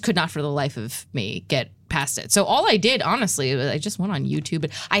I just could not for the life of me get past it. So all I did, honestly, I just went on YouTube.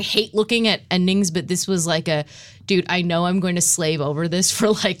 And I hate looking at endings, but this was dude, I know I'm going to slave over this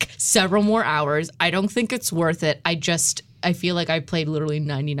for several more hours. I don't think it's worth it. I feel like I played literally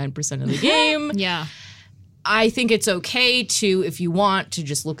 99% of the game. Yeah. I think it's okay to, if you want, to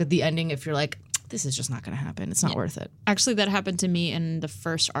just look at the ending if you're this is just not going to happen. It's not worth it. Actually, that happened to me in the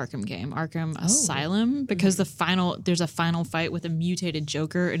first Arkham game, Arkham Asylum, because there's a final fight with a mutated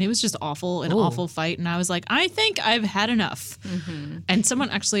Joker, and it was just awful, an awful fight. And I was like, I think I've had enough. Mm-hmm. And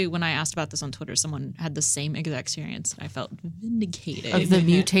someone actually, when I asked about this on Twitter, someone had the same exact experience. I felt vindicated. Of the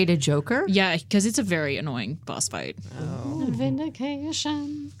mutated Joker? Yeah, because it's a very annoying boss fight. Oh.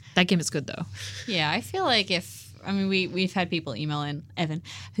 Vindication. That game is good, though. Yeah, I feel like we've had people email in, Evan,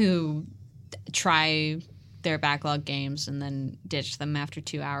 who try their backlog games and then ditch them after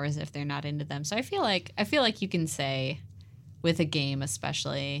 2 hours if they're not into them. So I feel like you can say with a game,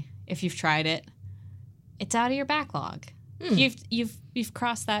 especially if you've tried it, it's out of your backlog. You've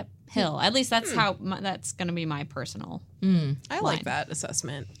crossed that hill. At least that's how that's going to be my personal. I like that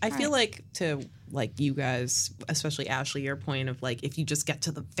assessment. I feel like to you guys, especially Ashley, your point of if you just get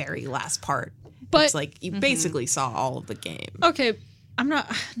to the very last part, but it's you basically saw all of the game. Okay. I'm not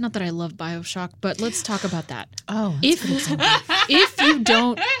that I love BioShock, but let's talk about that. Oh, if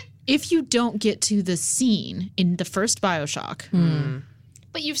you don't get to the scene in the first BioShock,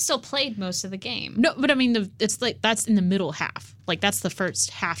 but you've still played most of the game. No, but I mean, it's that's in the middle half. That's the first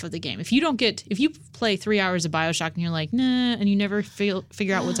half of the game. If you play 3 hours of BioShock and you're like, nah, and you never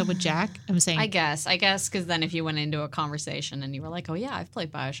figure out what's up with Jack, I'm saying, I guess, because then if you went into a conversation and you were like, oh yeah, I've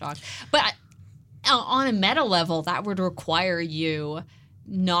played BioShock, but on a meta level, that would require you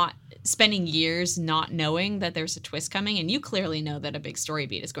not spending years not knowing that there's a twist coming, and you clearly know that a big story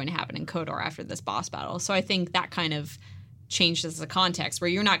beat is going to happen in KOTOR after this boss battle. So I think that kind of changes the context, where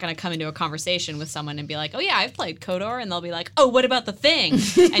you're not going to come into a conversation with someone and be like, oh yeah, I've played KOTOR, and they'll be like, oh, what about the thing?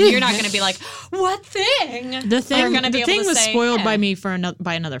 And you're not going to be like, what thing? The thing was spoiled by me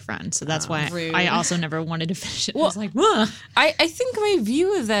by another friend, so that's why rude. I also never wanted to finish it. I was like, whoa. I think my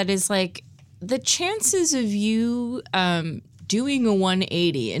view of that is the chances of you doing a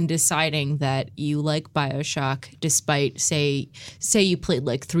 180 and deciding that you like BioShock despite, say you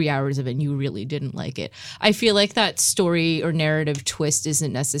played 3 hours of it and you really didn't like it. I feel like that story or narrative twist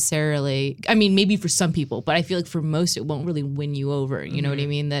isn't necessarily, maybe for some people, but I feel like for most it won't really win you over. You know what I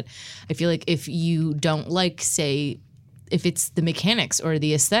mean? That I feel like if you don't if it's the mechanics or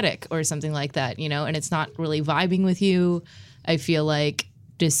the aesthetic or something like that, and it's not really vibing with you, I feel like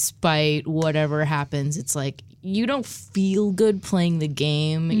despite whatever happens, it's you don't feel good playing the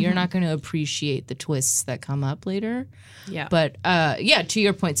game. Mm-hmm. You're not going to appreciate the twists that come up later. Yeah. But to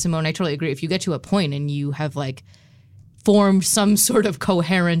your point, Simone, I totally agree. If you get to a point and you have formed some sort of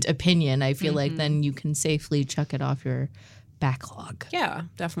coherent opinion, I feel like then you can safely chuck it off your backlog. Yeah,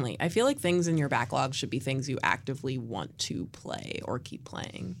 definitely. I feel like things in your backlog should be things you actively want to play or keep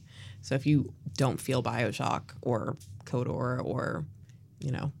playing. So if you don't feel BioShock or KOTOR or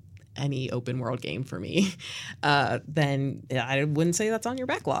any open world game for me, then I wouldn't say that's on your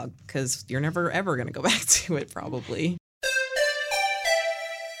backlog, because you're never ever going to go back to it probably.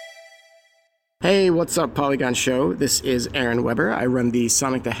 Hey, what's up, Polygon Show? This is Aaron Weber. I run the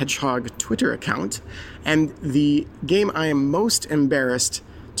Sonic the Hedgehog Twitter account, and the game I am most embarrassed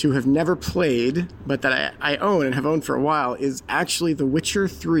to have never played, but that I own and have owned for a while, is actually The Witcher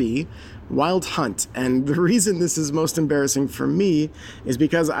 3 Wild Hunt. And the reason this is most embarrassing for me is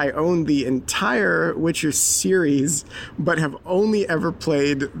because I own the entire Witcher series, but have only ever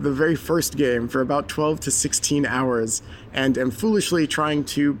played the very first game for about 12 to 16 hours, and am foolishly trying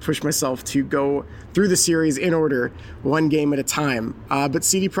to push myself to go through the series in order, one game at a time. But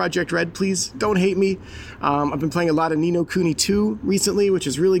CD Projekt Red, please don't hate me. I've been playing a lot of Ni no Kuni 2 recently, which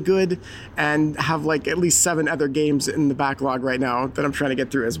is really good, and have like at least 7 other games in the backlog right now that I'm trying to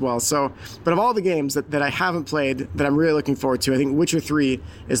get through as well. So, but of all the games that I haven't played that I'm really looking forward to, I think Witcher 3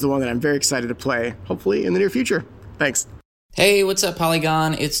 is the one that I'm very excited to play, hopefully in the near future. Thanks. Hey, what's up,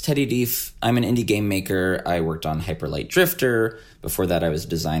 Polygon? It's Teddy Dief. I'm an indie game maker. I worked on Hyper Light Drifter. Before that, I was a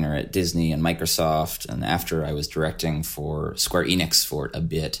designer at Disney and Microsoft. And after, I was directing for Square Enix for a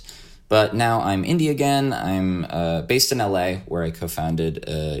bit. But now I'm indie again. I'm based in LA, where I co-founded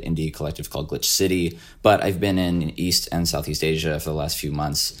an indie collective called Glitch City. But I've been in East and Southeast Asia for the last few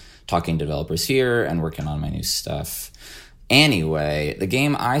months, talking to developers here and working on my new stuff. Anyway, the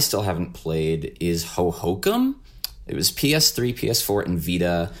game I still haven't played is Hohokum. It was PS3, PS4, and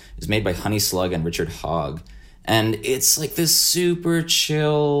Vita. It was made by Honey Slug and Richard Hogg. And it's like this super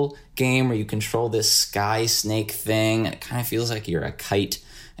chill game where you control this sky snake thing. It kind of feels like you're a kite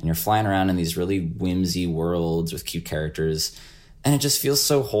and you're flying around in these really whimsy worlds with cute characters. And it just feels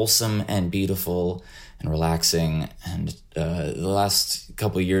so wholesome and beautiful and relaxing. And the last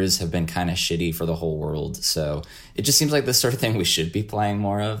couple of years have been kind of shitty for the whole world. So it just seems like the sort of thing we should be playing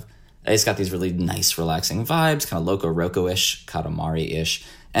more of. It's got these really nice, relaxing vibes, kind of Loco Roco-ish, Katamari-ish.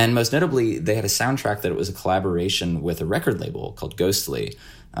 And most notably, they had a soundtrack that it was a collaboration with a record label called Ghostly,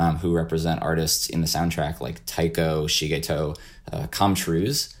 who represent artists in the soundtrack like Taiko, Shigeto,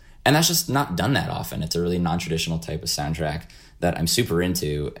 Comtrues. And that's just not done that often. It's a really non-traditional type of soundtrack that I'm super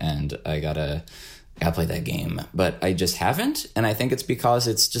into, and I gotta play that game. But I just haven't, and I think it's because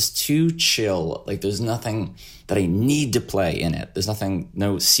it's just too chill. Like, there's nothing that I need to play in it. There's nothing,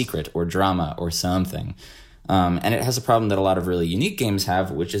 no secret or drama or something. And it has a problem that a lot of really unique games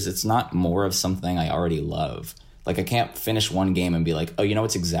have, which is it's not more of something I already love. Like, I can't finish one game and be like, oh, you know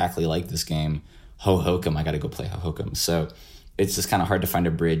what's exactly like this game? Hohokum, I gotta go play Hohokum. So it's just kind of hard to find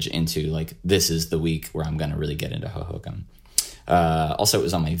a bridge into, like, this is the week where I'm gonna really get into Hohokum. Also, it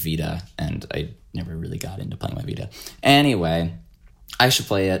was on my Vita, and I never really got into playing my Vita. Anyway, I should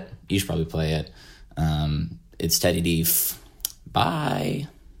play it. You should probably play it. It's Teddy Dief. Bye.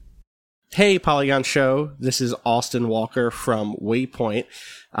 Hey, Polygon Show. This is Austin Walker from Waypoint,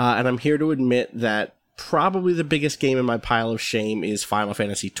 and I'm here to admit that probably the biggest game in my pile of shame is Final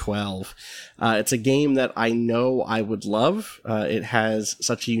Fantasy XII. It's a game that I know I would love. It has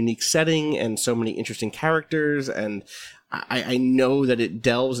such a unique setting and so many interesting characters, and I know that it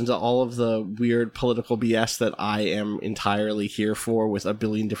delves into all of the weird political BS that I am entirely here for, with a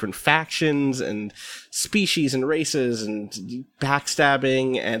billion different factions and species and races and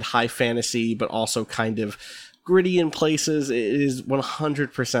backstabbing and high fantasy, but also kind of gritty in places. It is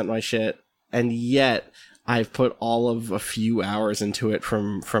 100% my shit, and yet I've put all of a few hours into it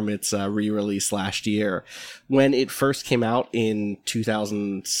from its re-release last year. When it first came out in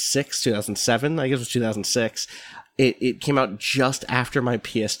 2006, 2007, I guess it was 2006, It came out just after my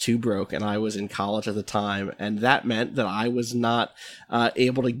PS2 broke, and I was in college at the time, and that meant that I was not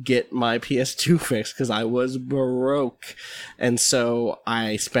able to get my PS2 fixed because I was broke. And so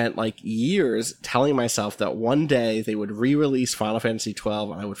I spent like years telling myself that one day they would re-release Final Fantasy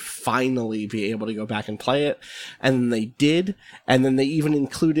XII and I would finally be able to go back and play it. And then they did, and then they even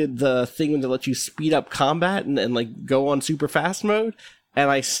included the thing when they let you speed up combat and like go on super fast mode. And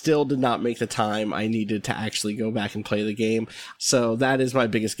I still did not make the time I needed to actually go back and play the game. So that is my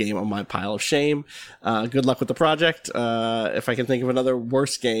biggest game on my pile of shame. Good luck with the project. If I can think of another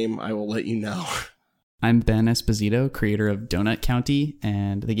worse game, I will let you know. I'm Ben Esposito, creator of Donut County,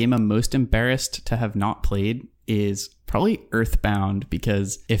 and the game I'm most embarrassed to have not played is probably Earthbound,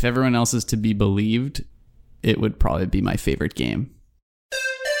 because if everyone else is to be believed, it would probably be my favorite game.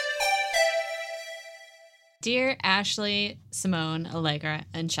 Dear Ashley, Simone, Allegra,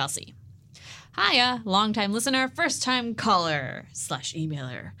 and Chelsea. Hiya, longtime listener, first-time caller /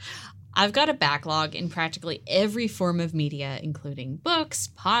 emailer. I've got a backlog in practically every form of media, including books,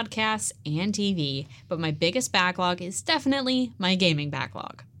 podcasts, and TV, but my biggest backlog is definitely my gaming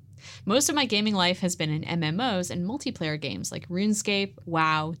backlog. Most of my gaming life has been in MMOs and multiplayer games like RuneScape,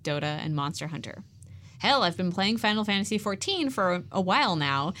 WoW, Dota, and Monster Hunter. Hell, I've been playing Final Fantasy XIV for a while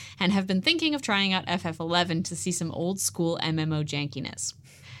now and have been thinking of trying out FF11 to see some old school MMO jankiness.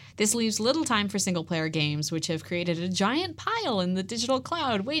 This leaves little time for single-player games, which have created a giant pile in the digital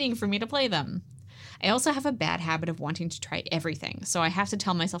cloud waiting for me to play them. I also have a bad habit of wanting to try everything, so I have to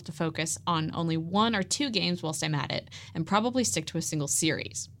tell myself to focus on only 1 or 2 games whilst I'm at it, and probably stick to a single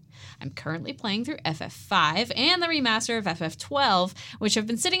series. I'm currently playing through FF5 and the remaster of FF12, which have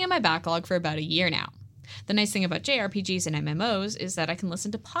been sitting in my backlog for about a year now. The nice thing about JRPGs and MMOs is that I can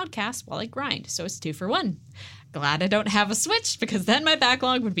listen to podcasts while I grind, so it's 2 for 1. Glad I don't have a Switch, because then my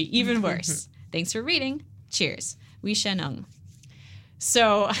backlog would be even worse. Thanks for reading. Cheers. Wei Sheneng.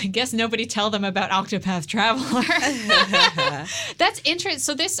 So I guess nobody tell them about Octopath Traveler. That's interesting.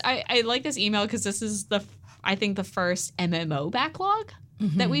 So this, I like this email because this is I think the first MMO backlog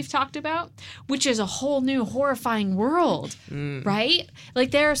that we've talked about, which is a whole new horrifying world, right?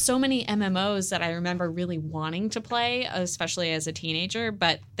 Like there are so many MMOs that I remember really wanting to play, especially as a teenager,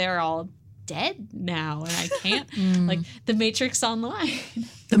 but they're all dead now and I can't. Like The Matrix Online.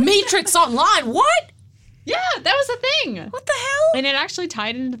 The Matrix Online? What? Yeah, that was a thing. What the hell? And it actually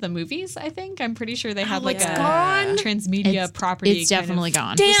tied into the movies, I think. I'm pretty sure they had like a gone? transmedia property. It's definitely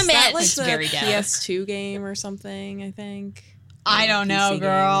gone. Damn Was that it! like It's the very dead. PS2 game or something, I think? I don't know, PC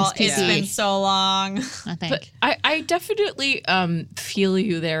girl. games. It's been so long. I think. But I definitely feel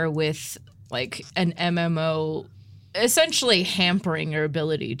you there with like an MMO essentially hampering your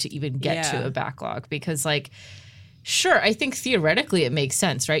ability to even get to a backlog because like sure, I think theoretically it makes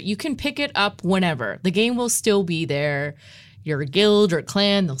sense, right? You can pick it up whenever. The game will still be there. Your guild or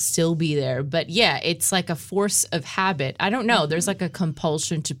clan, they'll still be there. But yeah, it's like a force of habit. I don't know. There's like a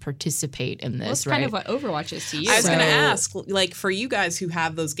compulsion to participate in this, That's right? kind of what Overwatch is to you. I was going to ask, like, for you guys who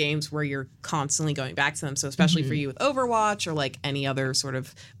have those games where you're constantly going back to them, so especially for you with Overwatch or like any other sort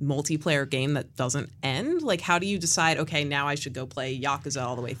of multiplayer game that doesn't end, like, how do you decide, okay, now I should go play Yakuza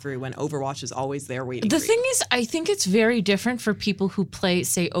all the way through when Overwatch is always there waiting The for thing you? is, I think it's very different for people who play,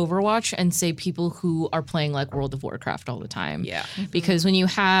 say, Overwatch and, say, people who are playing, like, World of Warcraft all the time. Yeah. Because when you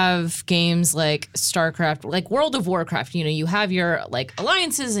have games like StarCraft, like World of Warcraft, you know, you have your, like,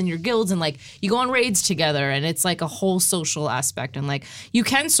 alliances and your guilds and, like, you go on raids together and it's, like, a whole social aspect. And, like, you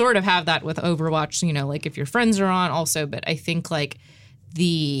can sort of have that with Overwatch, you know, like, if your friends are on also. But I think, like,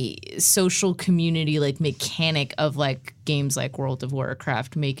 the social community like mechanic of like games like World of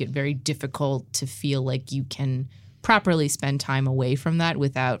Warcraft make it very difficult to feel like you can properly spend time away from that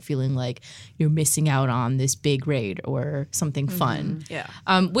without feeling like you're missing out on this big raid or something fun. Yeah.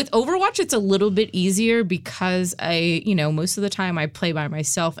 With Overwatch, it's a little bit easier because most of the time I play by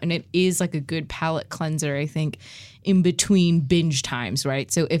myself and it is like a good palate cleanser, I think, in between binge times,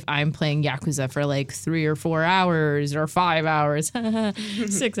 right? So if I'm playing Yakuza for like 3 or 4 hours or 5 hours,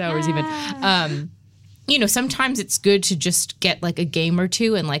 6 hours even, sometimes it's good to just get like a game or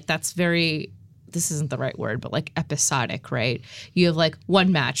two and like that's very... this isn't the right word, but like episodic, right? You have like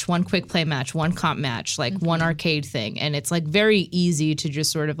one match, one quick play match, one comp match, like one arcade thing. And it's like very easy to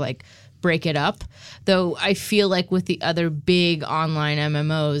just sort of like break it up. Though I feel like with the other big online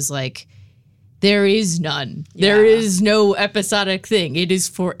MMOs, like there is none. Yeah. There is no episodic thing. It is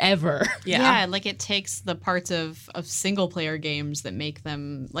forever. Yeah, like it takes the parts of single player games that make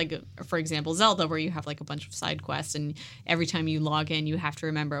them, like, for example, Zelda, where you have like a bunch of side quests and every time you log in, you have to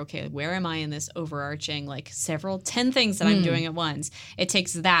remember, okay, where am I in this overarching, like 10 things that I'm doing at once? It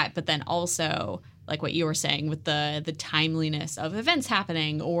takes that, but then also like what you were saying with the timeliness of events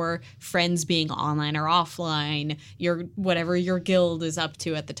happening or friends being online or offline, whatever your guild is up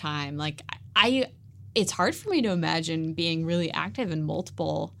to at the time. Like it's hard for me to imagine being really active in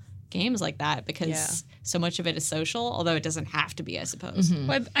multiple games like that because so much of it is social, although it doesn't have to be, I suppose.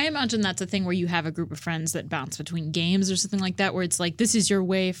 Well, I imagine that's a thing where you have a group of friends that bounce between games or something like that, where it's like, this is your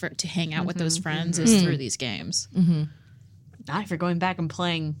way to hang out with those friends is through these games. Not if you're going back and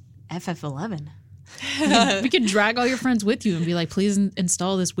playing FF11. We could drag all your friends with you and be like, please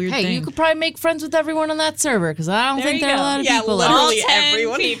install this weird thing. Hey, you could probably make friends with everyone on that server because I don't think there are a lot of people. Literally all 10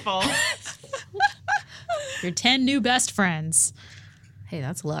 everyone. people. Your 10 new best friends. Hey,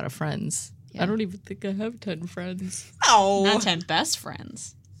 that's a lot of friends. Yeah. I don't even think I have 10 friends. Oh. Not 10 best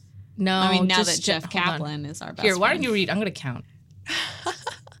friends. No, I mean, now just that Jeff Kaplan is our best Here, why friend. don't you read? I'm going to count.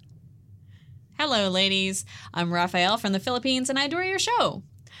 Hello, ladies. I'm Raphael from the Philippines, and I adore your show.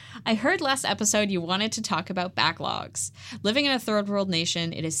 I heard last episode you wanted to talk about backlogs. Living in a third world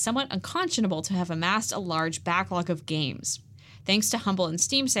nation, it is somewhat unconscionable to have amassed a large backlog of games. Thanks to Humble and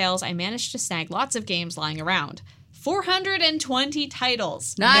Steam sales, I managed to snag lots of games lying around. 420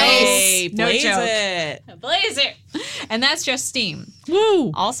 titles. Nice. No Blaze joke. it. Blaze it. And that's just Steam.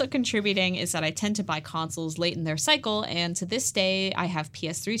 Woo! Also contributing is that I tend to buy consoles late in their cycle, and to this day, I have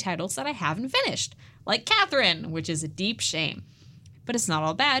PS3 titles that I haven't finished, like Catherine, which is a deep shame. But it's not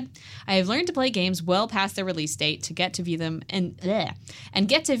all bad. I have learned to play games well past their release date to get to view them and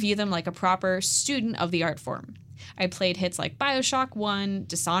get to view them like a proper student of the art form. I played hits like BioShock 1,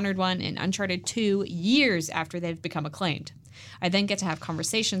 Dishonored 1, and Uncharted 2 years after they've become acclaimed. I then get to have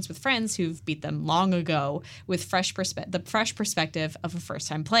conversations with friends who've beat them long ago with the fresh perspective of a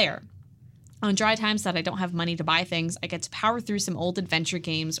first-time player. On dry times that I don't have money to buy things, I get to power through some old adventure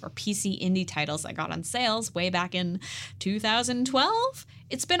games or PC indie titles I got on sales way back in 2012.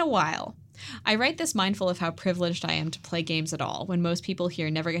 It's been a while. I write this mindful of how privileged I am to play games at all, when most people here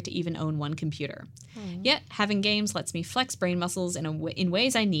never get to even own one computer. Yet, having games lets me flex brain muscles in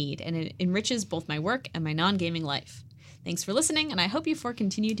ways I need, and it enriches both my work and my non-gaming life. Thanks for listening, and I hope you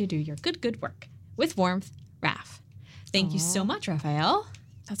continue to do your good work. With warmth, Raph. Thank you so much, Raphael.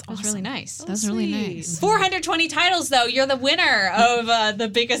 That's That was really nice. That's really nice. 420 titles, though. You're the winner of the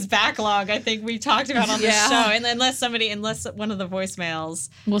biggest backlog I think we talked about on this show. And unless one of the voicemails,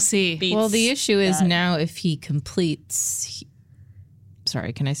 we'll see. Well, the issue is now if he completes.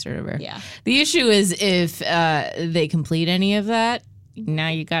 Sorry, can I start over? Yeah. The issue is if they complete any of that, now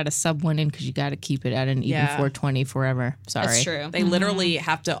you got to sub one in because you got to keep it at an even 420 forever. Sorry. That's true. They literally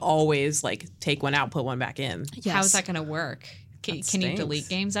have to always like take one out, put one back in. How's that going to work? Can you stinks. delete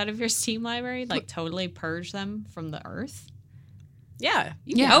games out of your Steam library? Like totally purge them from the earth? Yeah.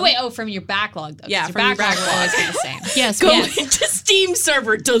 From your backlog, though. Yeah, your from your backlog will always be backlog. the same. Yes, Go into Steam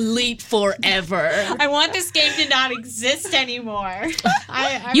server, delete forever. I want this game to not exist anymore.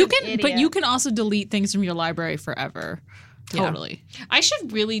 But you can also delete things from your library forever. Totally. Yeah. I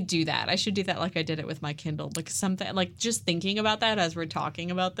should really do that. I should do that like I did it with my Kindle. Like something like just thinking about that as we're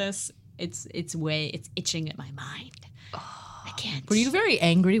talking about this, it's itching at my mind. I can't. Were you very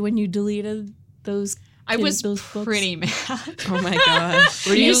angry when you deleted those? I was those pretty mad. Oh my gosh.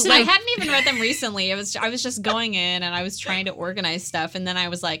 Were you? I hadn't even read them recently. I was just going in and I was trying to organize stuff, and then I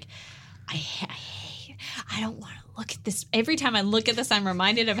was like, I don't want to look at this. Every time I look at this, I'm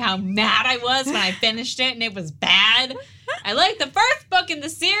reminded of how mad I was when I finished it, and it was bad. I liked the first book in the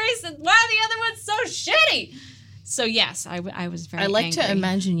series, and why are the other ones so shitty? So yes, I was very. I like angry. to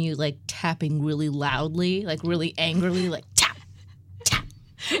imagine you like tapping really loudly, like really angrily, like tap, tap.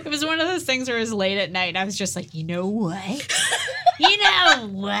 It was one of those things where it was late at night, and I was just like, you know what?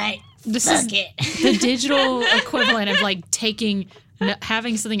 This is the digital equivalent of like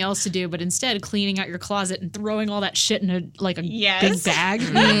having something else to do, but instead cleaning out your closet and throwing all that shit in a big bag.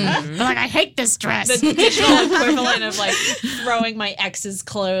 I'm like, I hate this dress. The digital equivalent of like throwing my ex's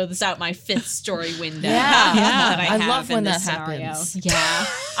clothes out my 5th story window. Yeah. I have love in when this that scenario. happens. Yeah.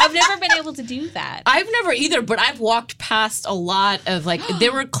 I've never been able to do that. I've never either, but I've walked past a lot of like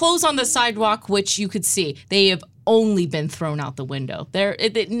there were clothes on the sidewalk which you could see they have only been thrown out the window.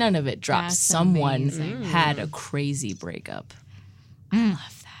 None of it dropped. That's Someone amazing. had a crazy breakup. I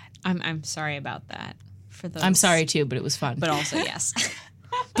love that. I'm sorry about that. For those. I'm sorry too, but it was fun. But also yes.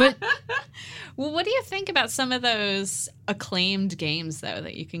 But well, what do you think about some of those acclaimed games though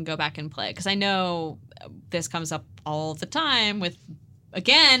that you can go back and play? Because I know this comes up all the time with,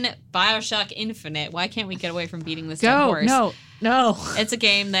 again, BioShock Infinite. Why can't we get away from beating this dead horse? No. It's a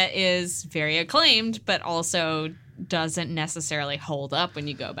game that is very acclaimed, but also doesn't necessarily hold up when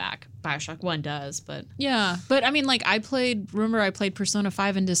you go back. BioShock 1 does, but Yeah, but I mean, like I played Persona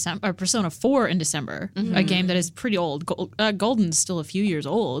 5 in December, or Persona 4 in December, a game that is pretty old. Golden's still a few years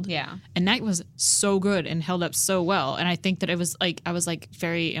old. Yeah, and that was so good and held up so well. And I think that I was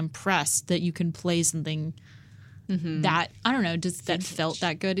very impressed that you can play something that I don't know, that felt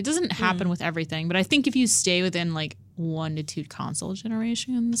that good. It doesn't happen with everything, but I think if you stay within like 1 to 2 console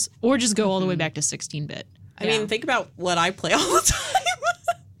generations, or just go all the way back to 16-bit. I mean, think about what I play all the time.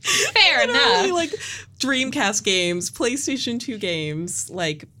 Fair enough. Like Dreamcast games, PlayStation 2 games,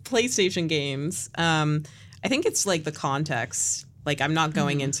 like PlayStation games. I think it's like the context. Like I'm not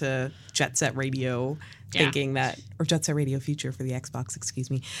going into Jet Set Radio thinking that, or Jet Set Radio Future for the Xbox,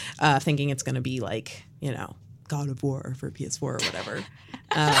 excuse me, thinking it's going to be like, God of War for PS4 or whatever.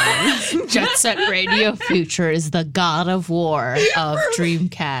 Jet Set Radio Future is the God of War of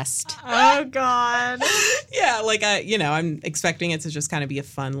Dreamcast. Oh God. Yeah, like I'm expecting it to just kind of be a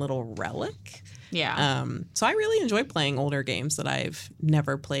fun little relic. Yeah. So I really enjoy playing older games that I've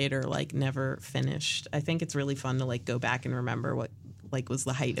never played or like never finished. I think it's really fun to like go back and remember what like was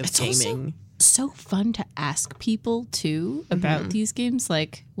the height of gaming. So fun to ask people too about these games.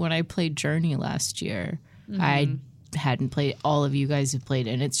 Like when I played Journey last year, I hadn't played. All of you guys have played,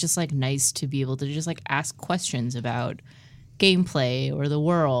 and it's just like nice to be able to just like ask questions about gameplay or the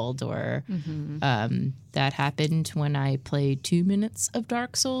world or that happened when I played 2 minutes of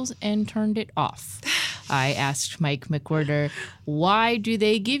Dark Souls and turned it off. I asked Mike McWhorter, why do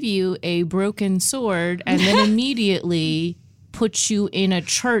they give you a broken sword and then immediately put you in a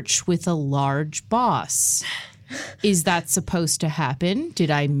church with a large boss? Is that supposed to happen? Did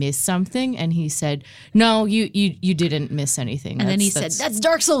I miss something? And he said, no, you didn't miss anything. And then he said, that's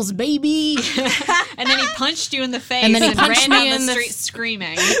Dark Souls, baby. And then he punched you in the face And then he punched ran me down in the the street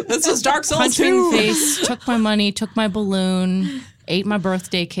screaming. This was Dark Souls punched me in 2. the face, took my money, took my balloon, ate my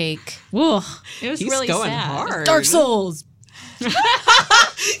birthday cake. Whoa. It was He's really going sad. hard. Dark Souls.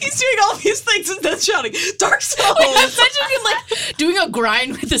 He's doing all these things and then shouting, Dark Souls! Imagine him like doing a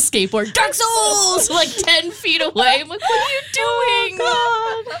grind with a skateboard. Dark Souls! Like 10 feet away. I'm like, what are you doing?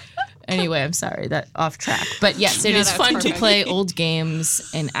 Anyway, I'm sorry, that off track. But yes, it No, is that's fun perfect. to play old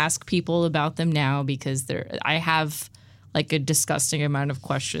games and ask people about them now because I have like a disgusting amount of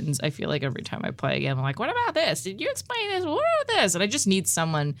questions. I feel like every time I play a game, I'm like, what about this? Did you explain this? What about this? And I just need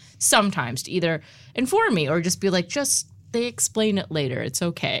someone sometimes to either inform me or just be like, they explain it later. It's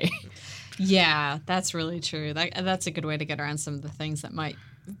okay. Yeah, that's really true. That's a good way to get around some of the things that might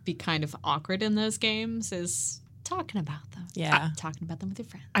be kind of awkward in those games is talking about them. Yeah. Talking about them with your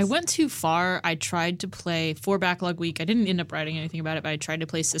friends. I went too far. I tried to play for Backlog Week. I didn't end up writing anything about it, but I tried to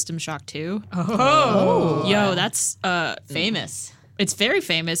play System Shock 2. Oh. Yo, that's Famous. It's very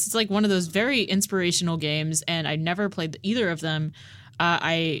famous. It's like one of those very inspirational games, and I never played either of them.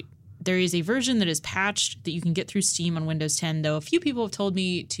 There is a version that is patched that you can get through Steam on Windows 10, though a few people have told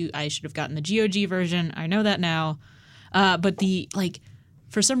me I should have gotten the GOG version. I know that now. But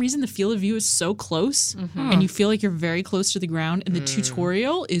for some reason, the field of view is so close, and you feel like you're very close to the ground, and the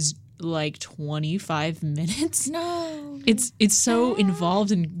tutorial is like 25 minutes. No. It's so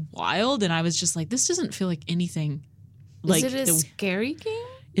involved and wild, and I was just like, this doesn't feel like anything. Is it a scary game?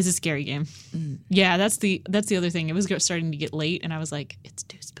 It's a scary game. Yeah, that's the other thing. It was starting to get late, and I was like, it's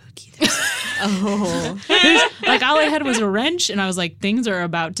too spooky. Like all I had was a wrench, and I was like, things are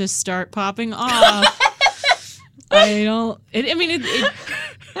about to start popping off.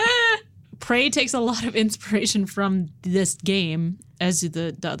 Prey takes a lot of inspiration from this game, as do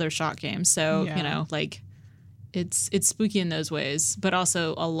the other Shock games. So it's spooky in those ways, but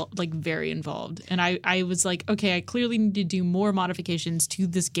also very involved. And I was like, okay, I clearly need to do more modifications to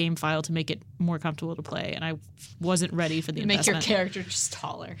this game file to make it more comfortable to play. And I wasn't ready for the Make your investment. character just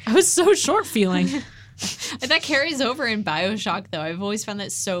taller. I was so short feeling. That carries over in BioShock, though. I've always found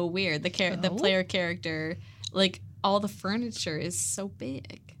that so weird. The player character, like all the furniture is so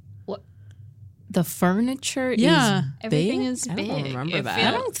big. The furniture is everything big? is big. I don't remember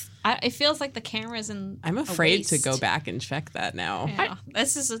that. It feels like the camera's in. I'm afraid to go back and check that now. Yeah.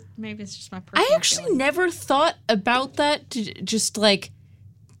 Maybe it's just my personal I actually feeling. never thought about that, just like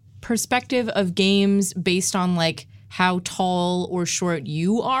perspective of games based on like how tall or short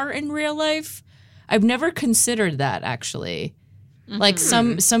you are in real life. I've never considered that actually. Like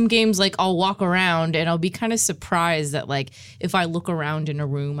some games, like I'll walk around and I'll be kind of surprised that like if I look around in a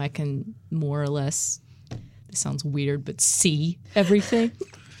room, I can more or less, this sounds weird, but see everything.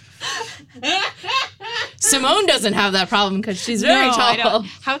 Simone doesn't have that problem because she's very tall. I don't.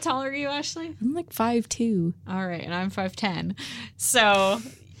 How tall are you, Ashley? I'm like 5'2". All right, and I'm 5'10". So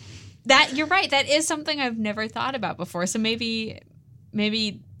you're right. That is something I've never thought about before. So maybe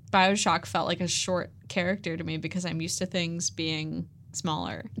BioShock felt like a short character to me because I'm used to things being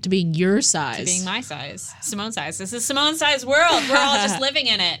smaller. To being your size. To being my size. Simone's size. This is Simone's size world. We're all just living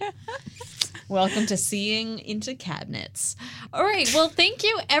in it. Welcome to Seeing into Cabinets. All right. Well, thank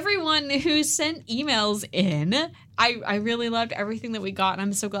you, everyone who sent emails in. I really loved everything that we got, and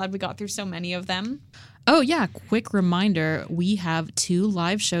I'm so glad we got through so many of them. Oh, yeah. Quick reminder. We have 2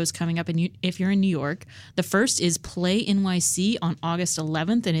 live shows coming up if you're in New York. The first is Play NYC on August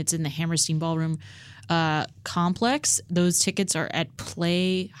 11th, and it's in the Hammerstein Ballroom complex. Those tickets are at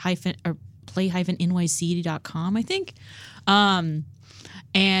play-nyc.com, I think.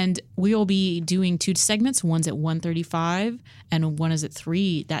 And we will be doing 2 segments. One's at 1:35 and one is at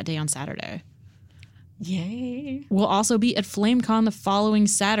 3 that day on Saturday. Yay. We'll also be at FlameCon the following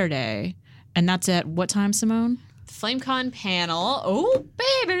Saturday. And that's at what time, Simone? FlameCon panel. Oh,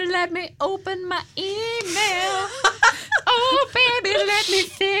 baby, let me open my email. Oh, baby, let me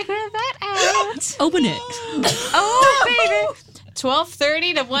figure that out. Open it. Oh, baby.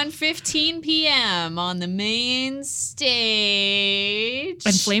 12:30 to 1:15 p.m. on the main stage.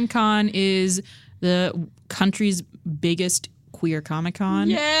 And FlameCon is the country's biggest Queer Comic-Con.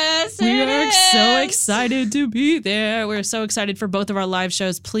 Yes, we it are is. so excited to be there. We're so excited for both of our live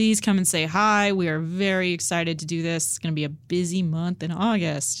shows. Please come and say hi. We are very excited to do this. It's going to be a busy month in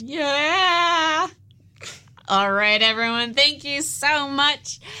August. Yeah. All right, everyone. Thank you so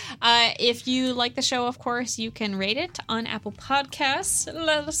much. If you like the show, of course, you can rate it on Apple Podcasts.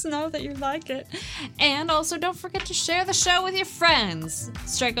 Let us know that you like it. And also, don't forget to share the show with your friends.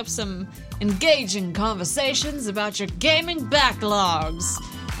 Strike up some engaging conversations about your gaming backlogs,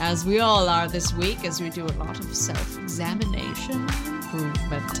 as we all are this week, as we do a lot of self-examination and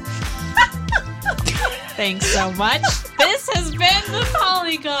improvement. Thanks so much. This has been the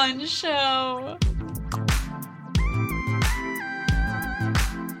Polygon Show.